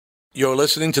You're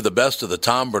listening to the best of the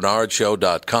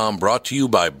TomBernardShow.com, brought to you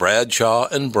by Bradshaw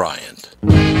and Bryant. Who,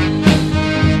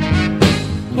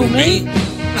 me?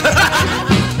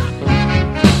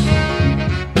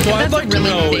 Well, I'd like to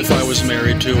know if I was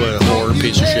married to a whore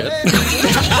piece of shit.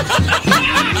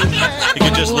 You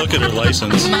could just look at her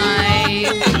license.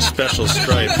 The special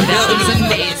stripe. That was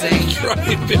amazing.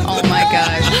 Oh my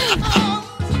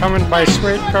gosh. Coming by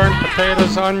sweet corn,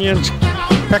 potatoes, onions,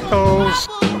 pickles.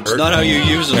 It's not how you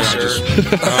use them, sir.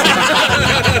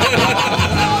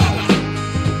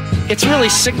 It's really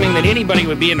sickening that anybody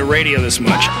would be into radio this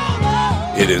much.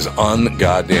 It is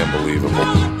un-goddamn believable.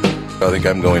 I think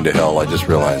I'm going to hell. I just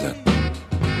realized that.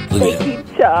 Thank you,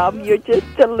 Tom. You're just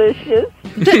delicious.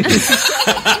 This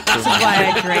is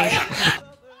why I drink.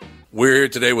 We're here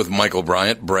today with Michael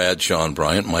Bryant, Bradshaw and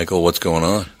Bryant. Michael, what's going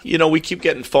on? You know, we keep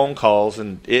getting phone calls,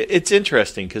 and it's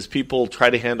interesting because people try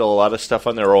to handle a lot of stuff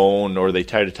on their own, or they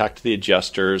try to talk to the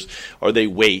adjusters, or they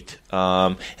wait,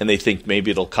 and they think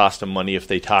maybe it'll cost them money if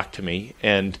they talk to me.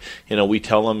 And, you know, we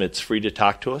tell them it's free to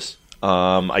talk to us.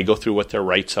 I go through what their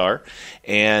rights are,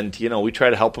 and, you know, we try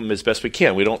to help them as best we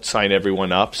can. We don't sign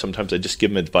everyone up. Sometimes I just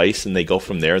give them advice, and they go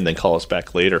from there and then call us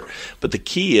back later. But the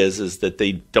key is that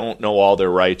they don't know all their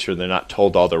rights, or they're not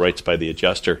told all their rights by the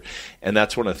adjuster. And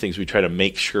that's one of the things we try to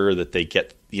make sure that they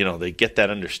get, you know, they get that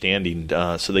understanding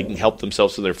so they can help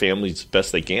themselves and their families as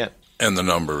best they can. And the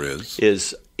number is?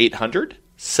 Is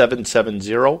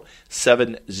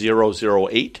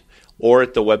 800-770-7008. Or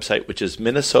at the website, which is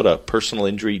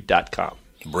minnesotapersonalinjury.com.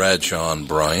 Bradshaw and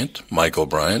Bryant, Michael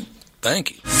Bryant,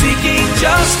 thank you. Seeking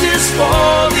justice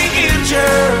for the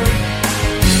injured,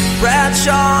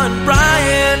 Bradshaw and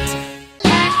Bryant.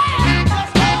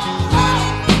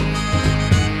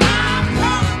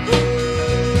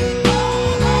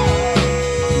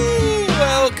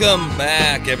 Welcome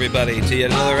back, everybody, to yet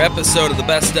another episode of the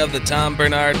Best of the Tom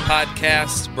Bernard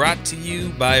Podcast, brought to you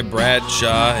by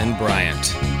Bradshaw and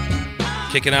Bryant.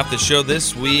 Kicking off the show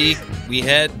this week, we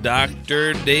had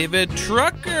Dr. David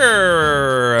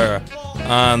Trucker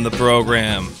on the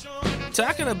program,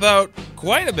 talking about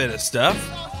quite a bit of stuff,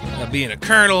 being a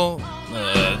colonel,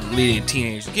 leading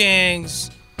teenage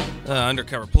gangs,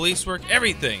 undercover police work,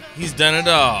 everything. He's done it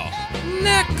all.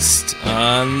 Next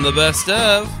on the Best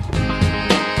of.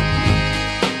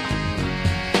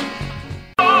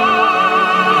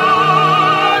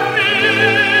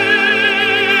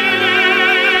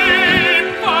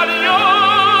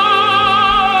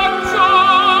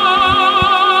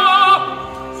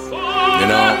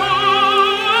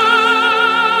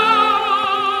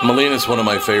 Melina's one of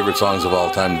my favorite songs of all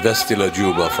time, Vesti la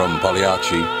Giubba from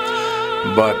Pagliacci.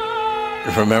 But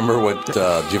remember what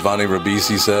Giovanni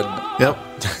Ribisi said? Yep.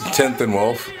 10th and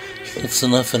Wolf. It's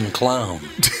enough in clown.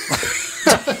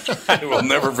 I will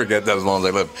never forget that as long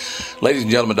as I live. Ladies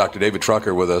and gentlemen, Dr. David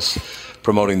Trucker with us,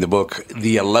 promoting the book,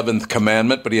 The 11th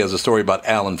Commandment, but he has a story about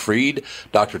Alan Freed.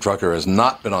 Dr. Trucker has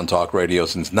not been on talk radio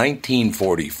since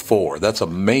 1944. That's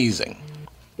amazing.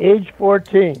 Age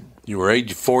 14. You were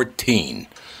age 14.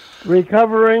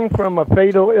 Recovering from a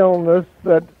fatal illness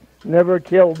that never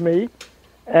killed me.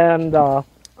 And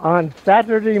on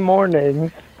Saturday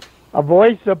mornings, a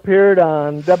voice appeared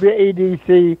on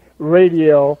WADC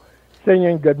radio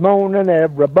singing, "Good morning,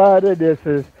 everybody. This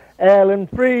is Alan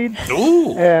Freed."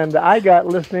 Ooh. And I got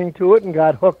listening to it and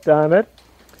got hooked on it.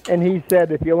 And he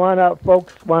said, if you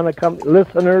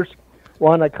listeners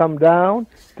want to come down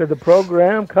to the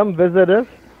program, come visit us.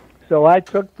 So I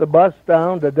took the bus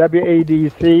down to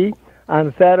WADC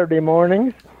on Saturday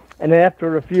mornings, and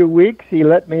after a few weeks, he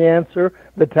let me answer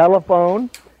the telephone,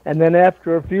 and then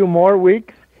after a few more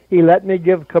weeks, he let me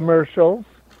give commercials,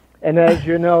 and as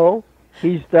you know,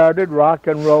 he started rock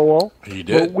and roll. He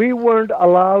did. But we weren't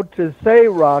allowed to say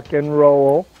rock and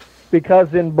roll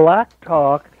because in black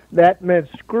talk, that meant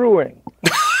screwing.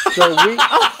 So we...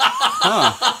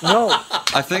 No.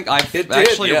 I think I've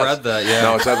actually read that, yeah.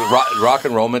 No, it's rock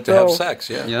and roll meant to have sex,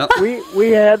 yeah. Yep.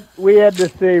 We had to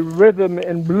say rhythm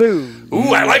and blues.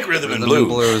 Ooh, I like rhythm and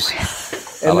blues.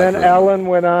 And then Alan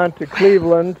went on to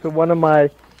Cleveland to one of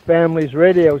my family's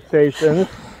radio stations,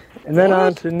 and then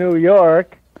on to New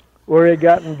York, where he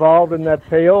got involved in that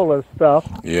payola stuff.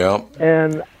 Yeah.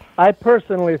 And I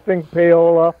personally think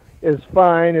payola is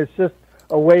fine. It's just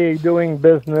a way of doing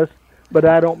business. But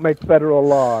I don't make federal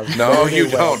laws. No, anyway. You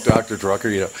don't, Dr. Trucker.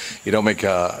 You don't make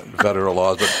federal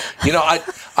laws. But, you know,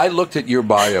 I looked at your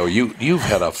bio. You've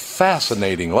had a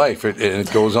fascinating life, and it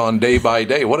goes on day by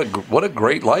day. What a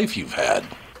great life you've had.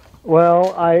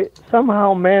 Well, I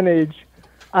somehow managed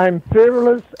I'm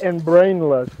fearless and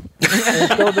brainless,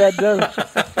 and so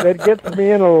that gets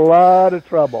me in a lot of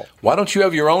trouble. Why don't you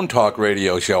have your own talk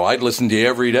radio show? I'd listen to you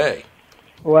every day.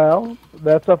 Well,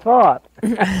 that's a thought.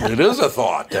 It is a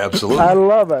thought, absolutely. I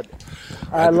love it.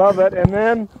 I love it. And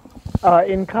then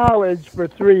in college for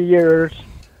 3 years,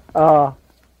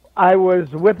 I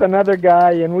was with another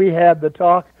guy, and we had the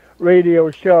talk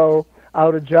radio show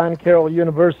out of John Carroll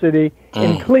University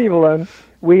in Cleveland.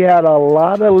 We had a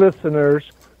lot of listeners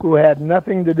who had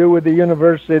nothing to do with the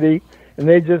university, and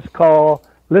they just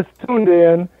tuned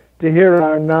in to hear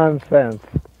our nonsense.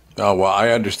 Oh, well, I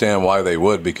understand why they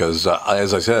would, because,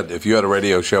 as I said, if you had a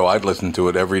radio show, I'd listen to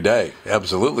it every day.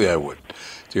 Absolutely, I would,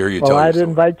 to hear you tell I'd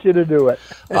invite you to do it.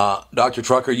 Dr.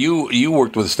 Trucker, you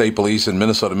worked with the state police in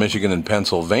Minnesota, Michigan, and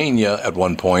Pennsylvania at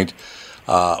one point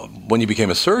when you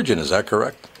became a surgeon. Is that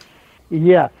correct?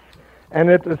 Yes. And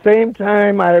at the same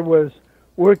time, I was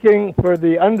working for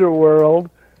the underworld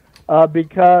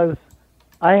because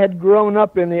I had grown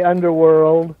up in the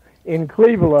underworld in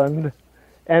Cleveland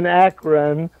and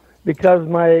Akron because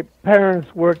my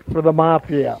parents worked for the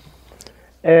mafia.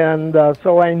 And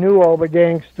so I knew all the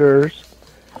gangsters.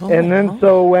 And then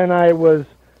so when I was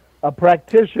a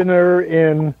practitioner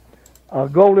in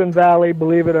Golden Valley,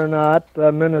 believe it or not,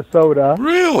 Minnesota.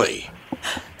 Really?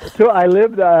 So I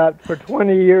lived for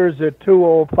 20 years at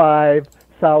 205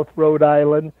 South Rhode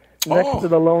Island, next to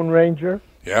the Lone Ranger.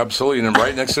 Yeah, absolutely, and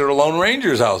right next to the Lone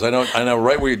Ranger's house. I know,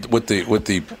 right where with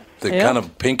the kind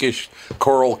of pinkish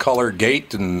coral color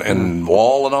gate and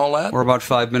wall and all that. We're about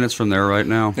 5 minutes from there right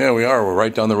now. Yeah, we are. We're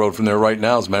right down the road from there right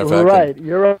now, as a matter of fact. Right,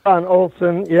 you're on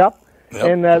Olson. Yep.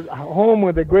 And that home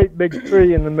with a great big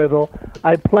tree in the middle,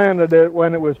 I planted it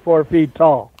when it was 4 feet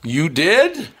tall. You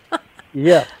did?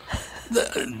 Yeah.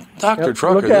 Dr.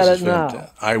 Trucker, look at this is it now.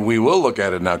 fantastic. We will look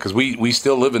at it now because we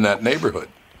still live in that neighborhood.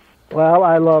 Well,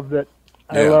 I loved it.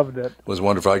 I loved it. It was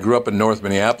wonderful. I grew up in North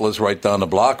Minneapolis, right down the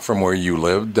block from where you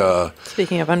lived.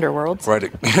 Speaking of underworlds.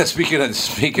 Right. Speaking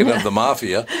of the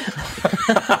mafia.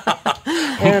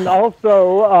 And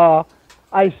also,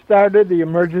 I started the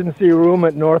emergency room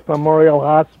at North Memorial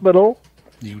Hospital.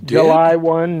 You did? July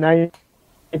 1,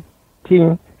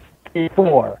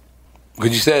 1964.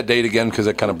 Could you say that date again because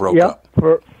it kind of broke up?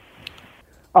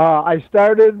 I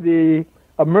started the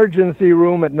emergency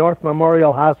room at North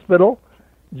Memorial Hospital,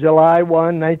 July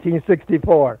 1,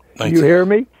 1964. You hear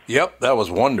me? Yep, that was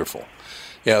wonderful.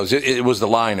 Yeah, it was the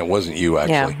line. It wasn't you,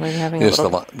 actually. Yeah, we're having a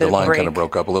little the line kind of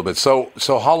broke up a little bit. So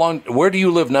how long? Where do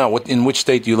you live now? In which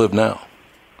state do you live now?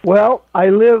 Well, I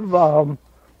live. Pardon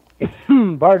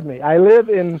me. I live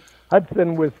in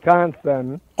Hudson,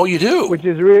 Wisconsin. Oh, you do? Which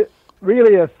is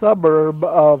really a suburb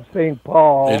of St.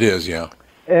 Paul. It is, yeah.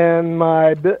 And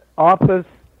my office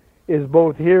is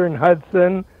both here in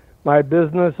Hudson, my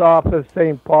business office,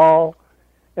 St. Paul,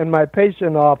 and my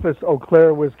patient office, Eau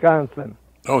Claire, Wisconsin.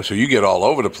 Oh, so you get all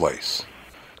over the place.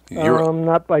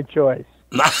 Not by choice.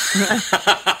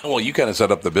 Well, you kind of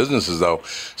set up the businesses, though.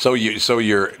 So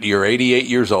you're 88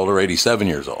 years old or 87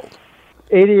 years old?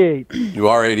 88. You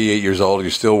are 88 years old.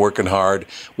 You're still working hard.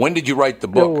 When did you write the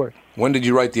book? When did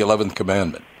you write the 11th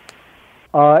Commandment?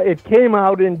 It came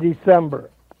out in December.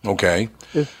 Okay.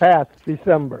 This past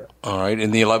December. All right.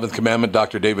 In the 11th Commandment,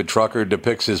 Dr. David Trucker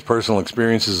depicts his personal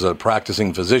experiences as a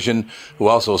practicing physician who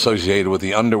also associated with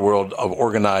the underworld of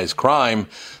organized crime.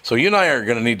 So you and I are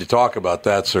going to need to talk about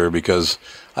that, sir, because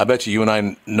I bet you and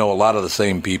I know a lot of the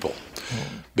same people.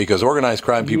 Because organized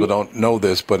crime, people don't know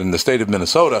this, but in the state of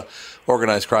Minnesota,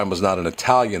 organized crime was not an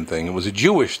Italian thing. It was a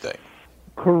Jewish thing.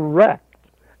 Correct.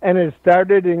 And it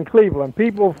started in Cleveland.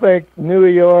 People think New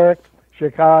York,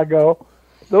 Chicago.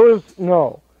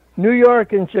 No. New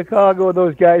York and Chicago,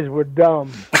 those guys were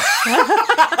dumb.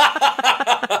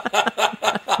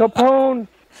 Capone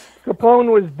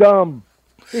was dumb.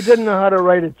 He didn't know how to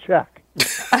write a check.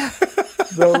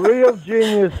 The real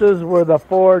geniuses were the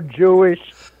 4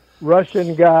 Jewish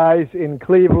Russian guys in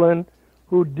Cleveland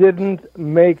who didn't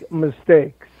make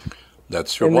mistakes.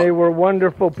 That's true. And they were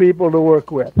wonderful people to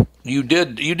work with. You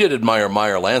did admire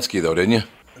Meyer Lansky, though, didn't you?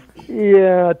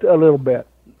 Yeah, a little bit.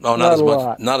 Oh,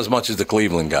 not as much as the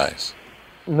Cleveland guys.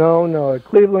 No, the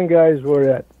Cleveland guys were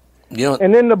it.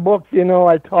 And in the book,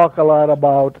 I talk a lot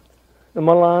about the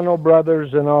Milano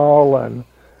brothers and all, and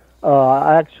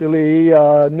I actually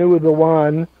knew the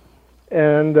one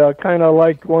and kind of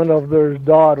liked one of their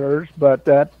daughters, but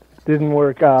that didn't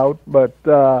work out. But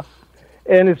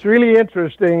and it's really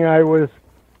interesting. I was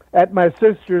at my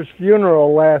sister's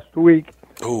funeral last week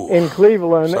in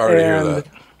Cleveland, sorry to hear that.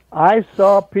 I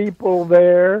saw people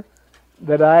there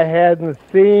that I hadn't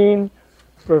seen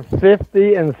for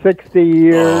 50 and 60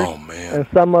 years, and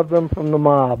some of them from the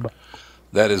mob.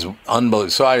 That is unbelievable.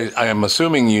 So I am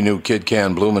assuming you knew Kid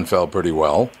Can Blumenfeld pretty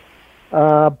well.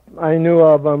 I knew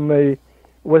of him. He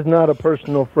was not a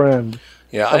personal friend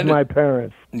of my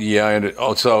parents. Yeah.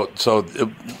 So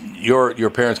your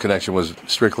parents' connection was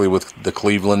strictly with the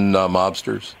Cleveland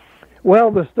mobsters?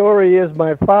 Well, the story is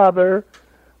my father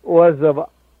was of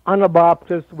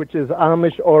Anabaptist, which is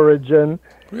Amish origin,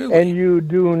 Really? and you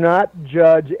do not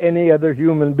judge any other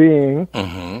human being,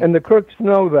 and the crooks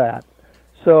know that.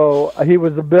 So he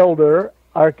was a builder,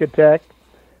 architect,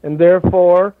 and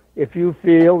therefore, if you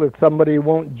feel that somebody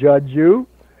won't judge you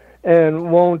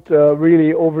and won't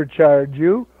really overcharge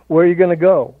you, where are you going to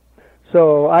go?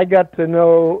 So I got to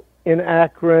know in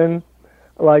Akron,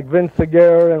 like Vince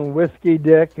Aguirre and Whiskey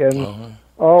Dick and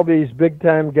all these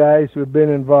big-time guys who have been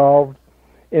involved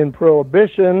in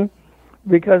Prohibition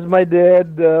because my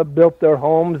dad built their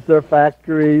homes, their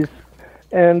factories,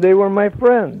 and they were my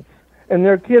friends, and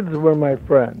their kids were my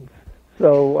friends.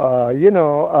 So,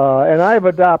 and I've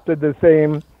adopted the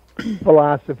same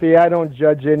philosophy. I don't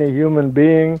judge any human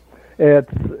being.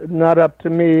 It's not up to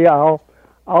me. I'll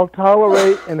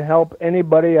tolerate and help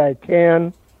anybody I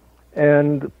can,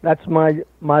 and that's my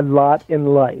lot in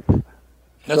life.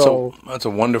 That's a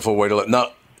wonderful way to live.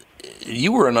 Now,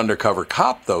 you were an undercover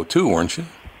cop, though, too, weren't you?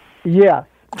 Yes.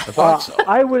 I thought so.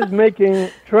 I was making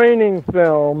training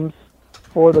films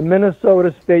for the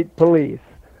Minnesota State Police.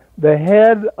 The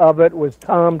head of it was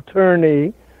Tom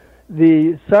Turney,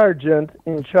 the sergeant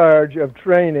in charge of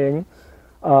training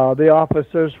the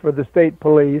officers for the state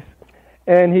police.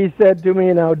 And he said to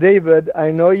me, "Now, David,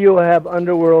 I know you have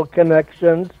underworld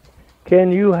connections.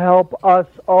 Can you help us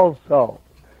also?"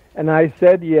 And I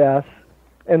said yes.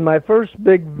 And my first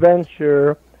big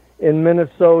venture in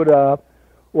Minnesota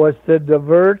was to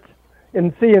divert.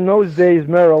 And see, in those days,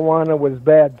 marijuana was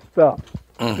bad stuff.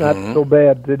 Not so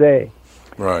bad today.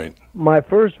 Right. My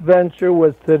first venture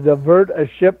was to divert a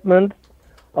shipment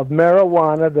of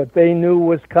marijuana that they knew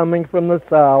was coming from the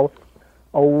south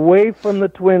away from the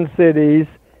Twin Cities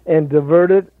and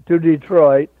divert it to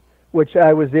Detroit, which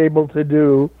I was able to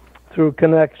do through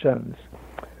connections.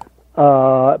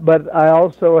 But I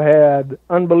also had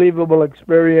unbelievable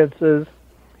experiences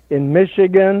in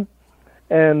Michigan,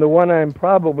 and the one I'm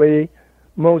probably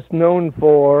most known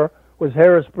for was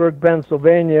Harrisburg,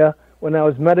 Pennsylvania. When I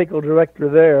was medical director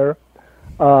there,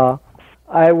 I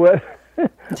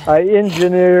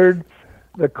engineered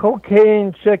the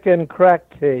cocaine chicken crack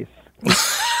case.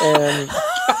 And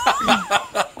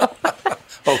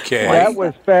okay. That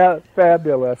was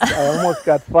fabulous. I almost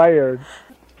got fired.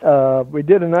 We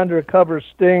did an undercover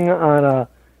sting on a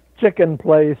chicken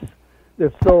place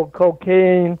that sold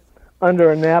cocaine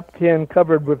under a napkin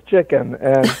covered with chicken,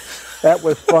 and that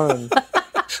was fun.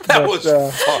 That was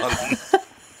fun.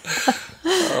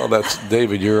 Oh, that's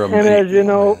David. You're amazing. And as you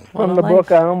know from the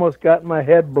book, I almost got my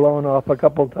head blown off a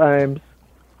couple times.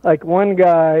 Like one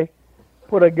guy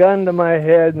put a gun to my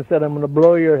head and said, "I'm going to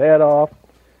blow your head off."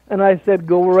 And I said,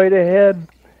 "Go right ahead.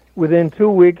 Within 2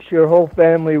 weeks, your whole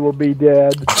family will be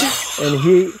dead." And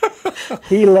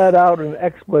he let out an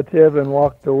expletive and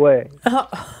walked away.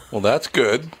 Well, that's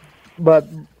good. But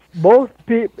both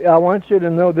people, I want you to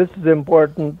know this is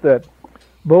important, that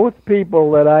both people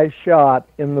that I shot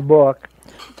in the book,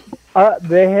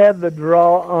 they had the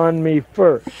draw on me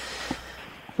first.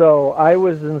 So I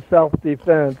was in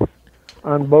self-defense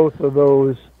on both of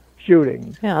those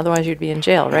shootings. Yeah, otherwise you'd be in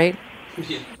jail, right?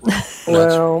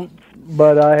 Well,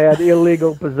 but I had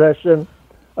illegal possession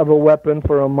of a weapon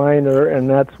for a minor, and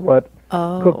that's what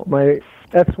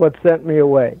that's what sent me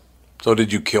away. So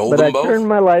did you kill but them I both? turned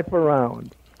my life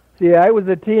around. See, I was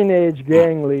a teenage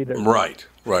gang leader. Right.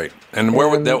 And where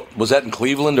was that in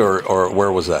Cleveland or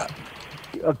where was that?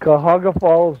 Cuyahoga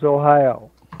Falls,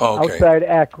 Ohio. Oh, okay. Outside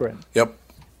Akron. Yep.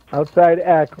 Outside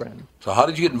Akron. So how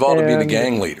did you get involved in being a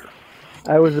gang leader?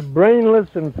 I was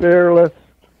brainless and fearless,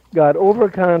 got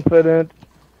overconfident,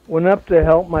 went up to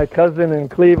help my cousin in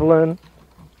Cleveland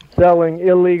selling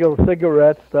illegal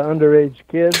cigarettes to underage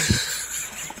kids.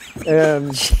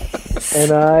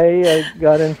 and I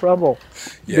got in trouble.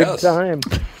 Yes. Big time.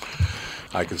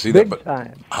 I can see that. Big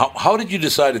time. How did you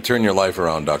decide to turn your life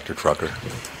around, Dr. Trucker?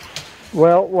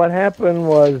 Well, what happened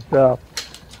was the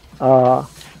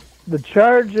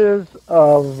charges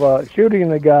of shooting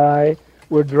the guy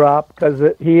were dropped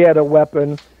because he had a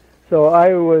weapon, so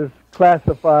I was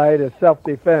classified as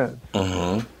self-defense.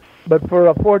 But for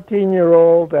a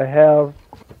 14-year-old to have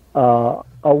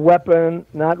a weapon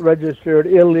not registered,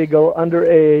 illegal,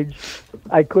 underage,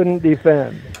 I couldn't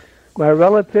defend. My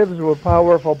relatives were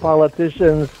powerful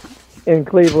politicians in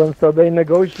Cleveland, so they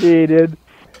negotiated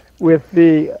with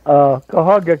the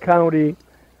Cuyahoga County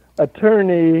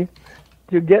attorney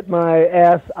to get my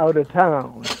ass out of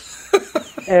town.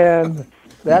 And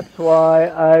that's why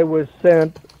I was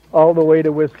sent all the way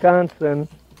to Wisconsin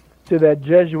to that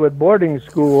Jesuit boarding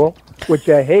school, which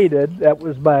I hated. That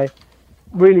was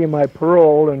really my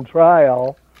parole and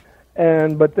trial.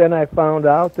 But then I found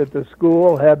out that the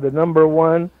school had the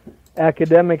 #1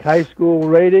 academic high school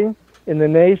rating in the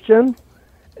nation,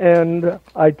 and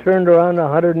I turned around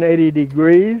 180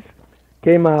 degrees,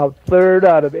 came out 3rd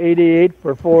out of 88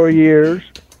 for 4 years,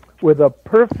 with a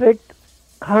perfect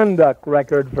conduct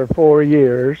record for 4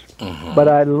 years. But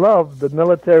I loved the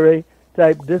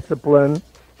military-type discipline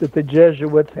that the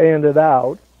Jesuits handed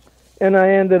out, and I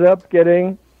ended up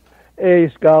getting a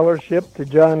scholarship to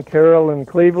John Carroll in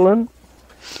Cleveland,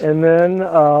 and then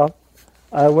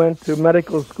I went to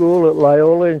medical school at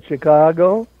Loyola in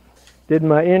Chicago, did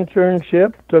my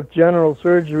internship, took general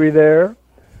surgery there.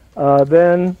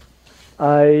 Then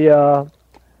I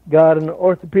got an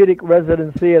orthopedic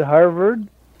residency at Harvard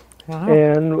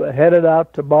and headed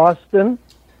out to Boston,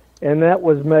 and that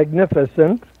was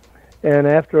magnificent. And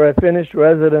after I finished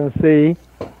residency,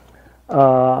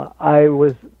 I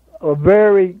was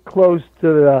very close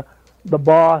to the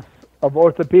boss of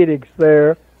orthopedics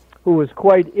there, who was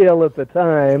quite ill at the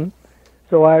time.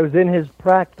 So I was in his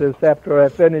practice after I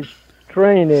finished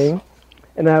training,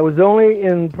 and I was only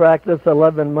in practice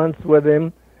 11 months with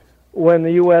him when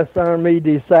the U.S. Army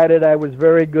decided I was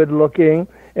very good looking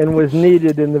and was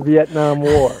needed in the Vietnam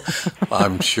War.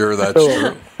 I'm sure that's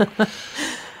true.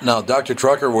 Now, Dr.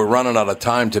 Trucker, we're running out of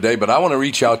time today, but I want to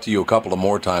reach out to you a couple of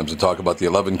more times and talk about the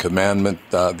 11th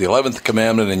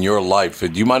commandment in your life. Do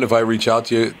you mind if I reach out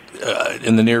to you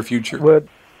in the near future?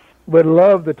 Would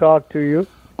love to talk to you.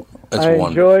 That's I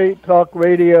wonderful. enjoy talk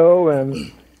radio,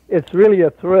 and it's really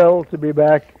a thrill to be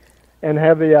back and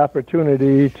have the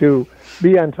opportunity to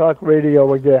be on talk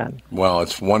radio again. Well,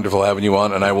 it's wonderful having you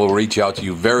on, and I will reach out to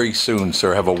you very soon,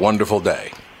 sir. Have a wonderful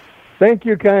day. Thank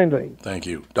you kindly. Thank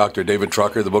you. Dr. David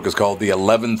Trucker. The book is called The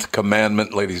 11th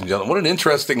Commandment, ladies and gentlemen. What an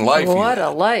interesting life he What had.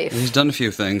 a life. He's done a few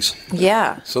things.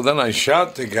 Yeah. So then I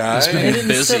shot the guy. He's He been didn't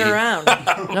busy. sit around.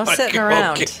 No sitting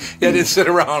around. Okay. Yeah, didn't sit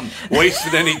around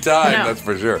wasting any time, No. that's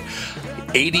for sure.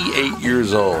 88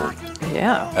 years old.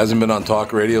 Yeah. Hasn't been on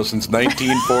talk radio since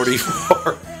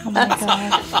 1944.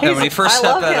 Yeah, when he first I said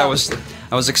love that, him.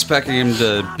 I was expecting him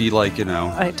to be like,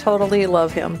 I totally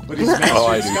love him. Oh,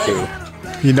 I do too.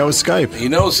 He knows Skype. He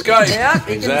knows Skype. Yeah,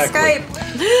 he exactly. can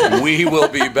Skype. We will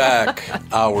be back.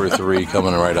 Hour 3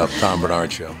 coming right up. Tom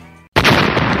Bernard Show.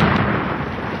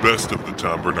 Best of the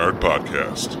Tom Bernard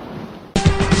Podcast.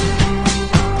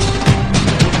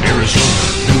 Arizona,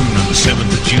 noon on the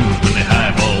 7th of June when they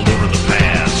highballed over the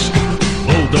pass.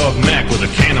 Bulldog Mac with a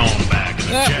can on back. And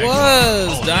a That Jaguar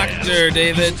was all Dr.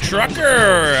 David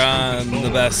Trucker on the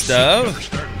Best Of.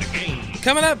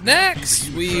 Coming up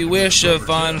next, we wish a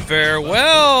fond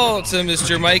farewell to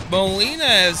Mr. Mike Molina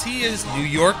as he is New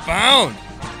York bound.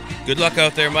 Good luck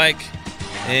out there, Mike.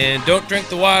 And don't drink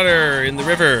the water in the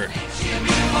river.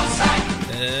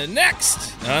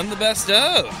 Next on the Best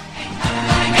Of.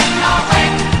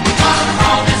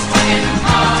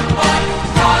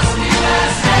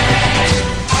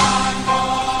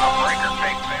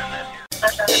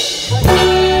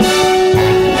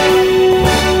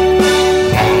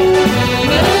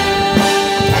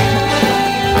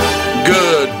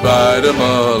 Goodbye to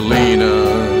Molina.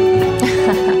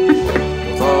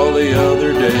 With all the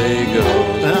other day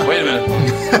goes. Wait a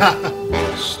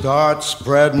minute. Start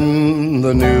spreading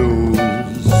the news.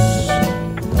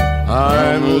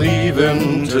 I'm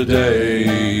leaving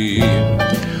today.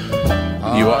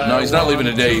 No, he's not leaving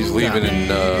today. He's leaving in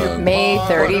May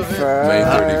 31st. May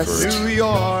 31st. New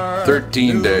York.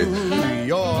 13 days. New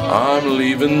York. I'm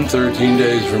leaving 13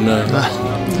 days from now.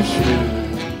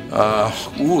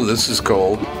 This is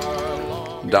cold.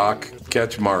 Doc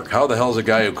Ketchmark. How the hell's a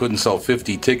guy who couldn't sell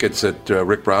 50 tickets at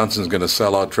Rick Bronson's going to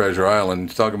sell out Treasure Island?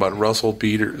 He's talking about Russell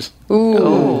Peters.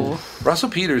 Ooh. Russell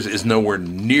Peters is nowhere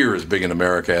near as big in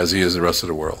America as he is in the rest of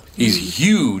the world. He's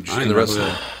huge in the rest of the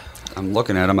world. I'm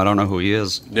looking at him. I don't know who he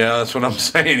is. Yeah, that's what I'm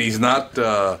saying. He's not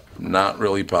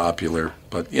really popular,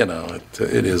 but, you know,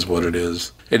 it is what it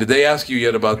is. Hey, did they ask you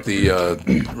yet about the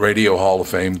Radio Hall of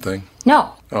Fame thing?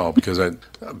 No. Oh, because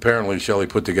apparently Shelley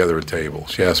put together a table.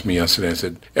 She asked me yesterday, I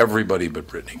said, everybody but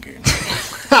Brittany King.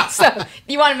 So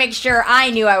you want to make sure I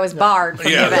knew I was barred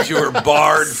from the event. That you were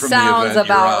barred from the event. Sounds about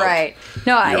You're out. right.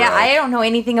 No, I don't know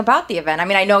anything about the event. I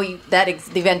mean, I know the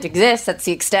event exists. That's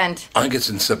the extent. I think it's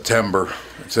in September.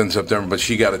 It's in September, but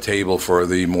she got a table for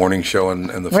the morning show and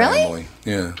the Really? family.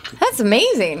 Yeah. That's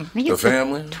amazing. The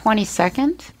family?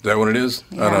 22nd? Is that what it is?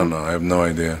 Yeah. I don't know. I have no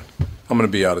idea. I'm going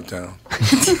to be out of town.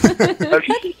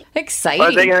 Exciting.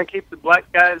 Are they going to keep the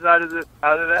black guys out of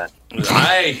that?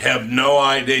 I have no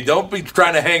idea. Don't be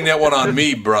trying to hang that one on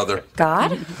me, brother.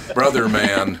 God? Brother,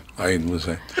 man. I was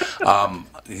saying.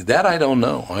 That I don't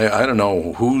know. I don't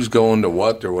know who's going to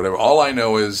what or whatever. All I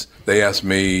know is they asked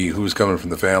me who's coming from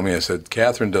the family. I said,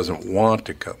 Catherine doesn't want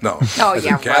to come. No. Oh, I said,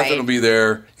 yeah, Catherine right. will be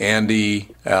there. Andy,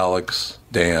 Alex,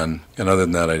 Dan. And other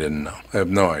than that, I didn't know. I have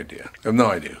no idea. I have no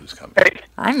idea who's coming.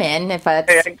 I'm in if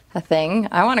that's a thing.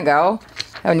 I want to go.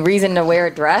 I have a reason to wear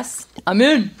a dress. I'm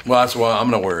in. Well, that's why I'm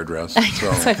going to wear a dress. So.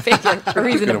 That's what I figured. A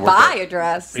reason to Gonna work buy out. a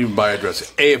dress. You can buy a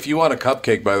dress. Hey, if you want a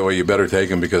cupcake, by the way, you better take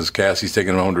them because Cassie's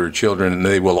taking them home to her children, and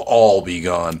they will all be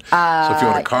gone. So if you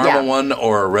want a caramel one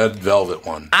or a red velvet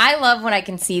one. I love when I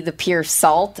can see the pure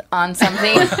salt on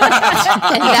something. And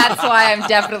that's why I'm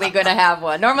definitely going to have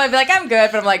one. Normally I'd be like, I'm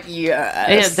good, but I'm like, yes.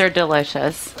 Yeah, they're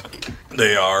delicious.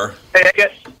 They are. Hey,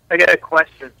 I got a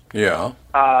question. Yeah.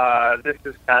 This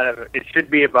is kind of, it should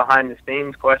be a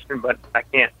behind-the-scenes question, but I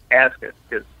can't ask it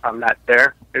because I'm not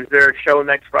there. Is there a show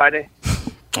next Friday?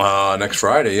 Next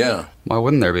Friday, yeah. Why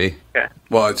wouldn't there be? Yeah.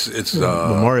 Well, it's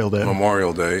Memorial Day.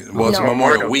 Memorial Day. Well, it's No.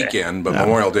 Memorial Memorial weekend, but Yeah.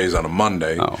 Memorial Day is on a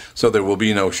Monday, so there will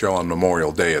be no show on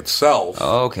Memorial Day itself.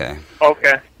 Oh, okay.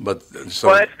 Okay. But so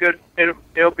Well, that's good.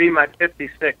 It'll be my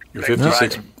 56th. your next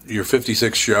 56 Friday. your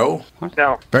 56th show?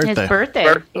 No. Birthday. His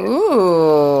birthday.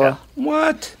 Ooh.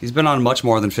 What? He's been on much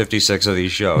more than 56 of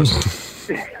these shows.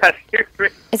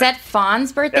 Is that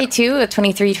Fawn's birthday too?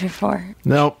 23, 24?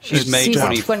 Nope. She's it's, May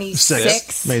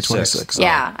 26th. May 26th.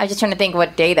 Yeah, I was just trying to think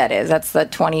what day that is. That's the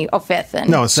 5th. And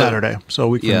No, it's Saturday. So a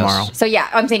week from tomorrow. So yeah,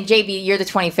 I'm saying JB, you're the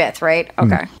 25th, right?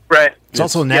 Okay. Right. It's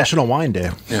also National Wine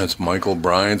Day. Yeah, it's Michael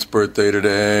Bryant's birthday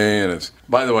today, and it's.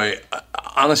 By the way,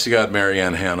 honest to God,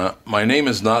 Marianne Hanna, my name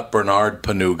is not Bernard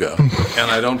Panuga,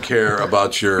 and I don't care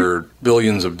about your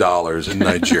billions of dollars in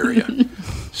Nigeria.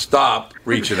 Stop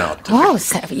reaching out. Oh,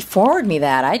 forward me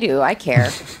that. I do. I care.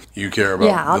 You care about?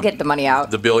 Yeah, I'll get the money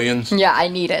out. The billions. Yeah, I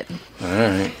need it. All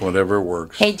right, whatever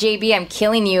works. Hey JB, I'm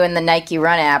killing you in the Nike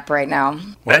Run app right now.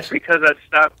 That's because I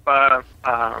stopped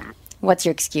What's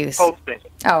your excuse? posting.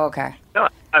 Oh, okay. No,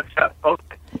 I've stopped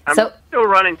posting. I'm still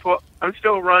running. I'm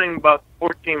still running about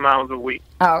 14 miles a week.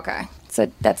 Oh, okay.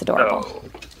 So that's adorable.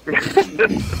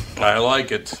 I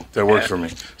like it. That works for me.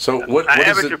 So what I is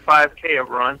average it? a 5K a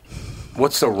run.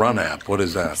 What's the Run app? What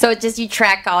is that? So it's just you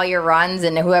track all your runs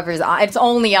and whoever's on. It's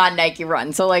only on Nike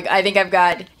Run. So like I think I've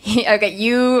got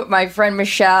you, my friend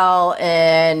Michelle,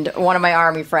 and one of my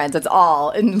Army friends. That's all.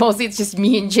 And mostly it's just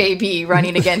me and JB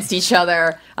running against each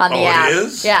other on the app. It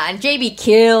is? Yeah, and JB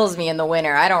kills me in the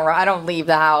winter. I don't leave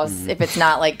the house if it's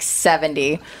not like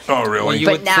 70. Oh really? Well, you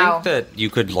But would now- think that you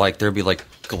could there'd be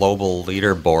global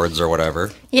leaderboards or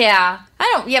whatever. Yeah,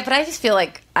 but I just feel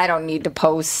like I don't need to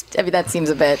post. I mean, that seems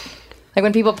a bit like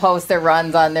when people post their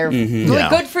runs on their Yeah.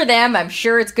 good for them. I'm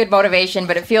sure it's good motivation,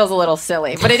 but it feels a little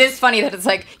silly. But it is funny that it's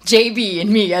like JB and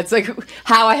me. It's like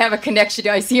how I have a connection.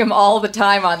 I see him all the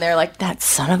time on there, like that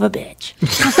son of a bitch.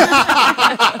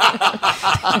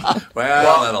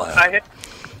 Well, that'll happen.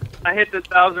 I hit the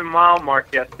 1,000-mile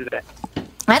mark yesterday.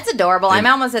 That's adorable. I'm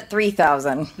almost at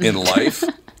 3,000. In life?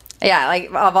 Yeah, like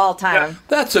of all time.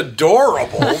 That's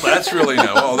adorable. That's really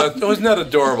wasn't that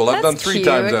adorable? I've done That's 3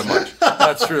 times cute. that much.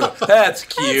 That's true. That's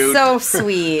cute. So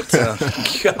sweet.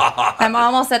 God. I'm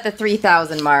almost at the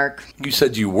 3,000 mark. You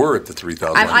said you were at the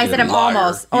 3,000. I said I'm Liar.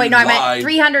 almost. Oh, wait, You no, I'm at lied.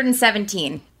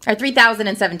 317. Or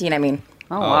 3,017, I mean.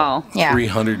 Oh, wow. Yeah.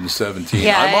 317.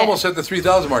 Yeah, I'm almost at the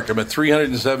 3,000 mark. I'm at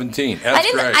 317.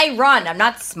 That's great. I run. I'm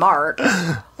not smart.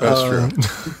 That's true.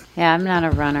 Yeah, I'm not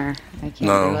a runner. I can't do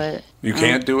No. it. You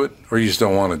can't do it, or you just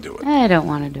don't want to do it? I don't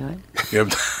want to do it. Yep.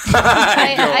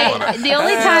 The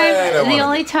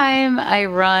only time I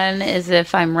run is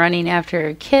if I'm running after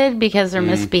a kid because they're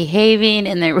misbehaving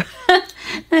and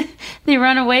they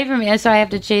run away from me, so I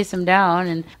have to chase them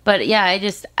down. But yeah,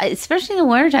 especially in the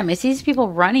wintertime, I see these people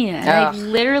running, and I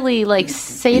literally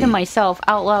say to myself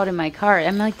out loud in my car,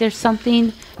 I'm like, "There's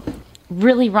something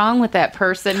really wrong with that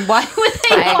person. Why would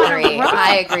they?"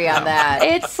 I agree on that.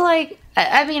 It's like,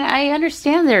 I mean, I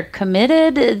understand they're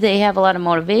committed. They have a lot of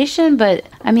motivation, but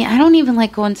I mean, I don't even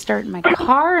like go and start in my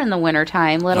car in the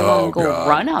wintertime, let alone go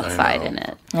run outside in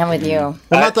it. I'm with you.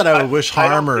 Well, not that I would wish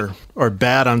harm or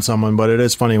bad on someone, but it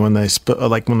is funny when they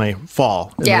when they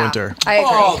fall in the winter. I agree.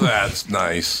 Oh, that's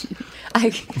nice.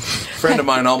 A friend of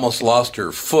mine almost lost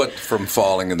her foot from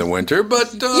falling in the winter,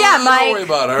 but don't worry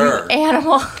about her.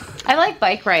 Animal. I like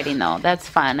bike riding though. That's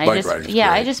fun. Bike riding's great.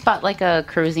 I just bought like a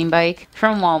cruising bike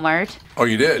from Walmart. Oh,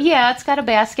 you did? Yeah, it's got a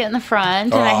basket in the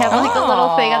front, and I have like a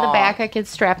little thing on the back. I could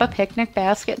strap a picnic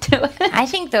basket to it. I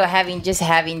think though, having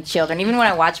children, even when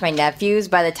I watch my nephews,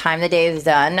 by the time the day is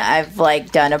done, I've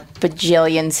like done a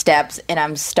bajillion steps and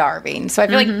I'm starving. So I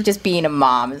feel like just being a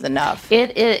mom is enough.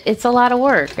 It's a lot of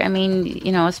work. I mean,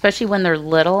 especially when they're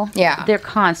little. Yeah, they're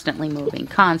constantly moving,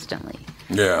 constantly.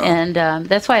 Yeah, and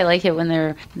that's why I like it when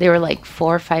they were like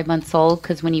 4 or 5 months old,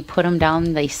 because when you put them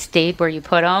down, they stayed where you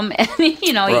put them, and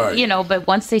right. But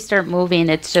once they start moving,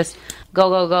 it's just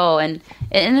go, and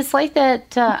it's like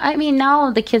that. I mean,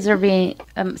 now the kids are being,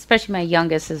 especially my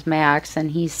youngest is Max,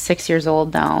 and he's 6 years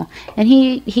old now, and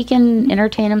he can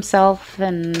entertain himself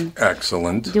and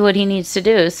excellent do what he needs to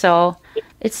do. So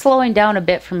it's slowing down a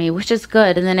bit for me, which is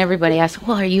good. And then everybody asks,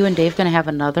 "Well, are you and Dave going to have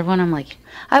another one?" I'm like,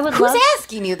 I would. Who's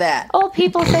asking you that? Oh,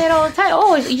 people say it all the time.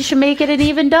 Oh, you should make it an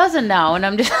even dozen now. And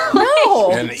I'm just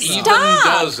no, an even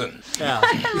dozen. Yeah.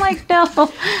 I'm like, no,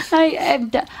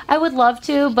 I would love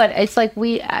to, but it's like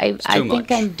I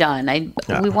think I'm done.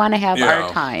 We want to have our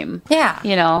time. Yeah,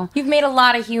 you've made a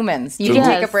lot of humans. You can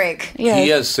take a break. He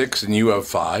has 6 and you have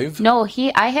 5. No,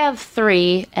 I have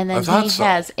 3, and then he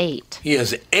has 8. He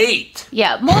has 8.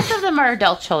 Yeah, most of them are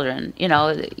adult children.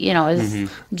 Is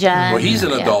Jen. Well, he's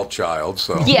an adult child,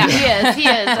 so yeah, he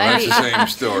is. That's the same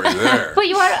story there. But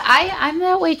I'm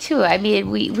that way too. I mean,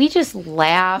 we just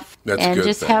laugh and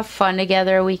just have fun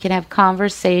together. We can have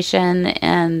conversation,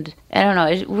 and I don't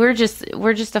know. We're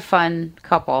just a fun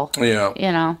couple.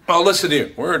 Yeah. Oh, listen to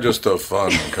you. We're just a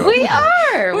fun couple. We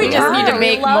are. We just need to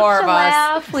make more of us.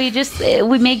 Laugh.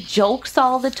 We make jokes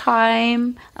all the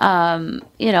time. And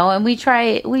we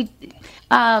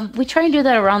try and do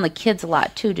that around the kids a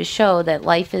lot too, to show that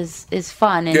life is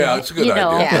fun. And, yeah, it's a good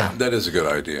idea. Yeah. That is a good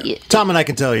idea. Tom and I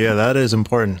can tell you that is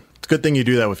important. It's a good thing you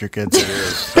do that with your kids. It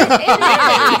is.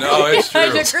 No, it's true.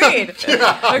 Agreed.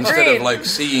 Instead of like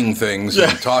seeing things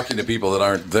and talking to people that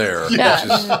aren't there,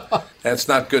 that's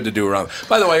not good to do around.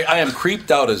 By the way, I am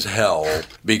creeped out as hell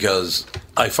because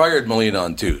I fired Melina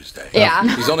on Tuesday.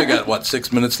 Yeah. He's only got,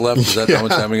 6 minutes left? Is that how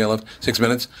much time we got left? 6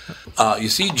 minutes? You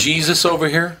see Jesus over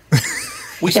here?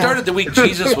 We started the week,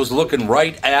 Jesus was looking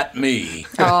right at me.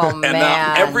 Oh, and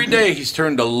now every day he's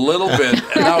turned a little bit,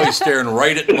 and now he's staring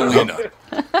right at Melina.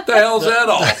 What the hell's that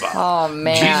all about? Oh,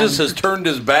 man. Jesus has turned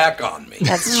his back on me.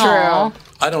 That's true.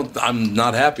 I'm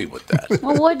not happy with that.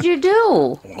 Well, what'd you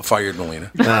do? I fired Melina.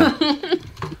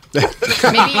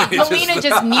 Maybe Melina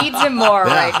just needs him more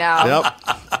right now. Yep.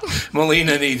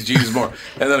 Melina needs Jesus more.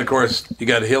 And then, of course, you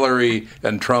got Hillary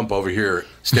and Trump over here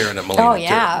staring at Melina. Oh,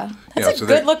 yeah. Too. That's a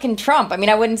good-looking Trump. I mean,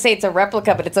 I wouldn't say it's a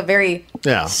replica, but it's a very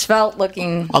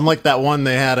svelte-looking... Unlike that one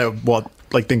they had at,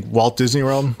 think Walt Disney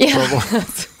World? Yeah.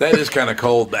 That is kind of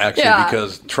cold, actually,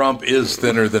 because Trump is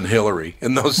thinner than Hillary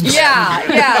in those days.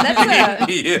 Yeah.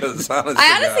 He is, honestly.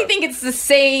 I honestly think it's the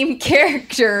same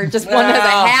character, just one has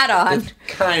a hat on. It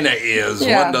kind of is.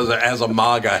 Yeah. One has a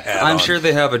MAGA hat I'm on. sure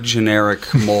they have a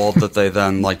generic mold that they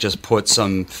then just put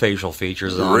some facial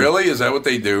features on. Really? Is that what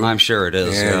they do? I'm sure it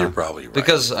is. Yeah, you're probably right.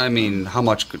 Because, I mean, how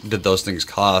much did those things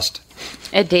cost?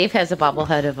 Dave has a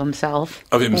bobblehead of himself.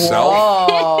 Of himself?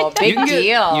 Oh, big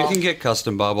deal. You can get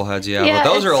custom bobbleheads, but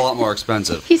those are a lot more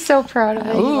expensive. He's so proud of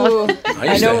it. Ooh.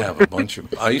 I used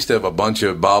to have a bunch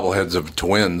of bobbleheads of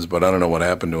twins, but I don't know what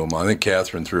happened to them. I think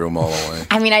Catherine threw them all away.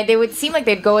 I mean, they would seem like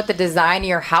they'd go with the design of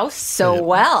your house so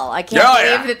well. I can't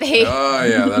believe that they... Oh,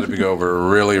 yeah, that'd go over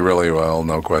really, really well.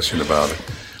 No question about it.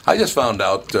 I just found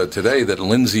out today that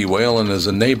Lindsay Whalen is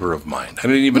a neighbor of mine. I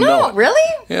didn't even know it.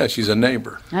 Really? Yeah, she's a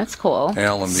neighbor. That's cool.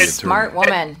 Alan, smart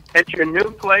woman. At your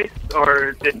new place or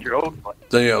is it your old place?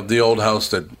 The old house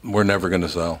that we're never going to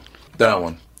sell. That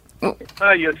one.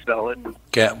 Oh, you'll sell it.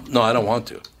 No, I don't want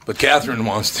to. But Catherine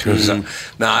wants to. So,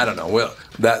 no, I don't know. Well,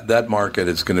 that market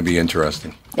is going to be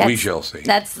interesting. We shall see.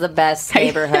 That's the best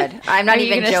neighborhood. I'm not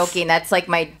even joking. That's like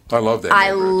my... I love that neighborhood.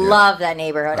 I love that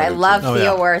neighborhood. I love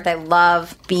Theo Worth. I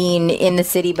love being in the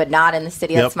city but not in the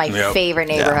city. That's my favorite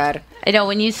neighborhood. Yeah. I know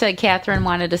when you said Catherine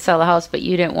wanted to sell the house but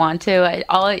you didn't want to,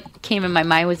 all it came in my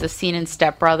mind was the scene in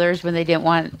Step Brothers when they didn't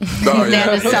want to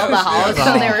sell the house.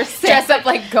 So they were dressed up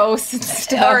like ghosts and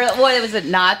stuff. Or what was it,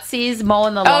 Nazis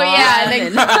mowing the lawn? Oh,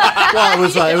 yeah.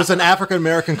 Well, it was an African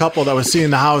American couple that was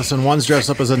seeing the house, and one's dressed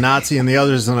up as a Nazi and the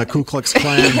other's in a Ku Klux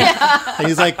Klan. And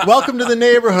he's like, "Welcome to the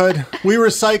neighborhood. We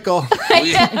recycle."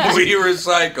 We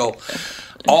recycle.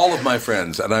 All of my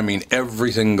friends, and I mean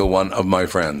every single one of my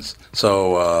friends.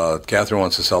 So Catherine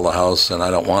wants to sell the house, and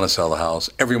I don't want to sell the house.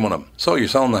 Every one of them. So you're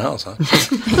selling the house, huh?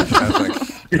 I was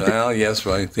like, Well, yes,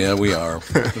 right. Yeah, we are.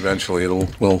 Eventually,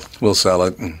 we'll sell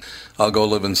it, and I'll go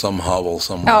live in some hovel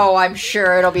somewhere. Oh, I'm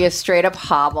sure it'll be a straight up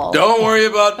hovel. Don't worry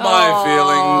about my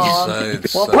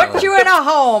feelings. We'll put you in a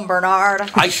home,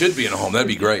 Bernard. I should be in a home. That'd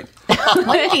be great.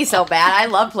 Wouldn't be so bad. I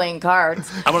love playing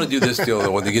cards. I'm going to do this deal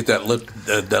though when they get that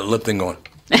lip thing going.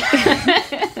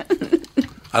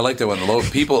 I like that when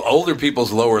older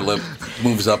people's lower lip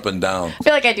moves up and down. I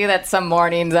feel like I do that some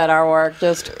mornings at our work.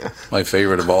 Just my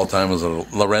favorite of all time was the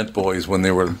Laurent boys when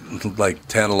they were like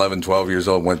 10, 11, 12 years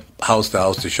old, went house to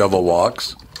house to shovel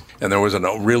walks. And there was a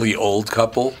really old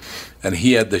couple, and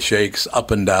he had the shakes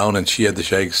up and down, and she had the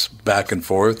shakes back and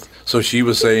forth. So she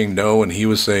was saying no, and he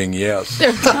was saying yes.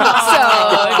 So,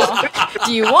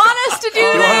 do you want us to do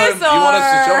this? You want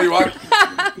us to shovel your walk?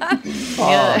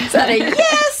 Is that a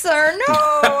yes or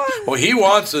no? Well, he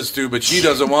wants us to, but she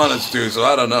doesn't want us to, so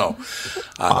I don't know.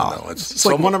 I don't know. It's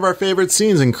like one of our favorite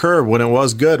scenes in Curb when it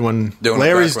was good, when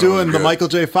Larry's doing the Michael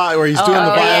J. Fox, where he's doing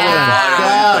the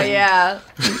violin. Yeah.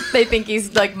 They think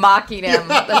he's like mocking him.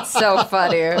 That's so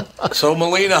funny. So,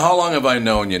 Melina, how long have I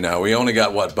known you now? We only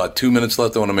got, about 2 minutes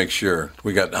left? I want to make sure.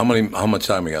 We got, how much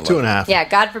time we got left? 2.5. Yeah,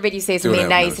 God forbid you say something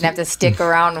nice and have to stick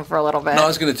around for a little bit. No, I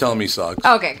was going to tell him he sucks.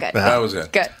 Okay, good. That was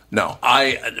it. Good. No,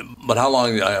 but how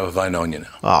long have I known you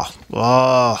now?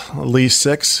 At least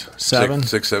 6, 7.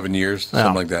 6, 7 years,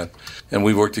 something like that. And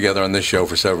we've worked together on this show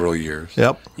for several years.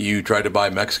 Yep. You tried to buy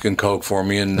Mexican Coke for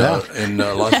me in Las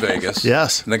Vegas.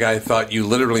 Yes. And the guy thought you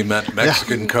literally meant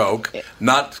Mexican Coke,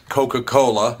 not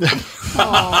Coca-Cola,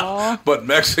 but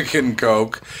Mexican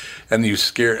Coke. And you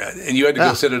had to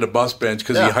go sit at a bus bench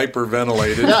because he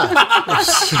hyperventilated.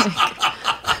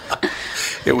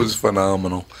 It was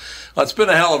phenomenal. It's been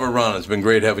a hell of a run. It's been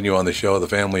great having you on the show. The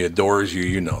family adores you.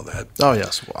 You know that. Oh,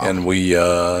 yes. Wow. And we, you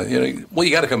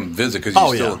got to come visit because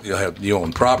you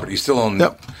own property. You still own.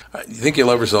 Yep. You think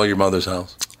you'll ever sell your mother's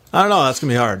house? I don't know. That's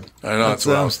going to be hard. I know. That's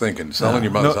what I was thinking. Selling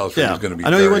your mother's house for you is going to be I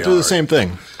know very you went through hard. the same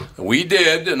thing. We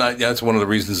did, and that's one of the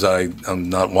reasons I'm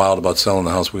not wild about selling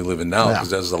the house we live in now, because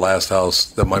that's the last house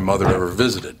that my mother ever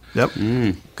visited. Yep.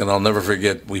 And I'll never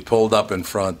forget, we pulled up in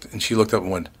front, and she looked up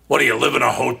and went, "What, do you live in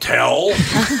a hotel?"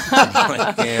 I'm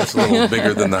like, yeah, it's a little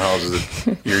bigger than the houses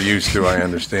that you're used to, I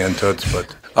understand, Toots,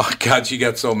 but, oh, God, she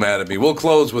got so mad at me. We'll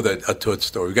close with a Toots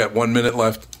story. We got 1 minute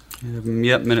left?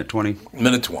 Yep, minute 20.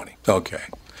 Minute 20, okay.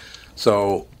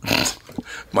 So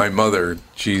my mother,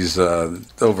 she's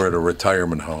over at a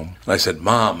retirement home. And I said,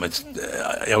 "Mom,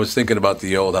 I was thinking about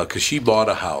the old house," because she bought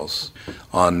a house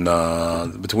on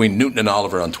between Newton and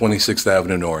Oliver on 26th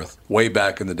Avenue North, way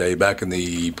back in the day, back in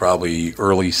the probably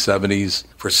early 70s,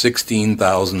 for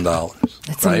 $16,000.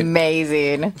 That's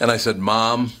amazing. And I said,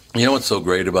 "Mom, you know what's so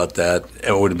great about that?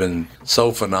 It would have been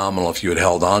so phenomenal if you had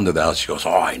held on to the house." She goes,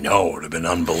 "Oh, I know. It would have been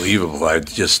unbelievable. I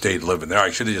just stayed living there. I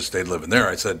should have just stayed living there."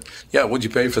 I said, "Yeah, what'd you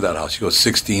pay for that house?" She goes,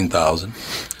 $16,000.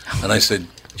 And I said,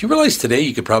 "Do you realize today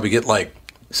you could probably get like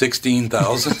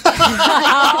 16,000?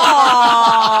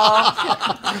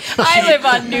 I live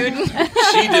on Newton.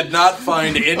 She did not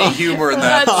find any humor in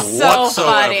that That's whatsoever. so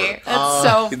funny. That's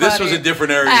so funny. This was a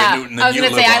different area of Newton than I was you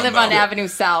going to live say, on. I live on though. Avenue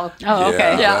South. Oh,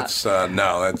 okay. Yeah. That's that's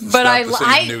not But the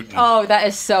city of Newton. Oh, that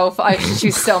is so funny. She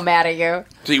was so mad at you.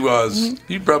 She was.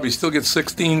 You'd probably still get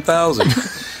 16,000.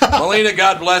 Melina,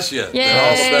 God bless you. Yay.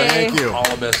 All the best. Thank you. All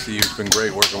the best to you. It's been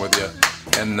great working with you.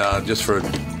 And just for,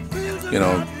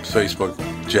 Facebook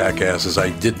jackasses, I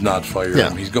did not fire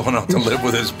him. He's going out to live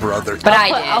with his brother. But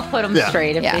I'll put them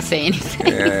straight if they say anything.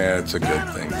 Yeah, it's a good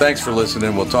thing. Thanks for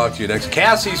listening. We'll talk to you next.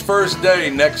 Cassie's first day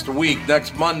next week,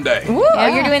 next Monday. Woo, Oh,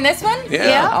 you're doing this one?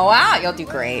 Yeah. Oh, wow. You'll do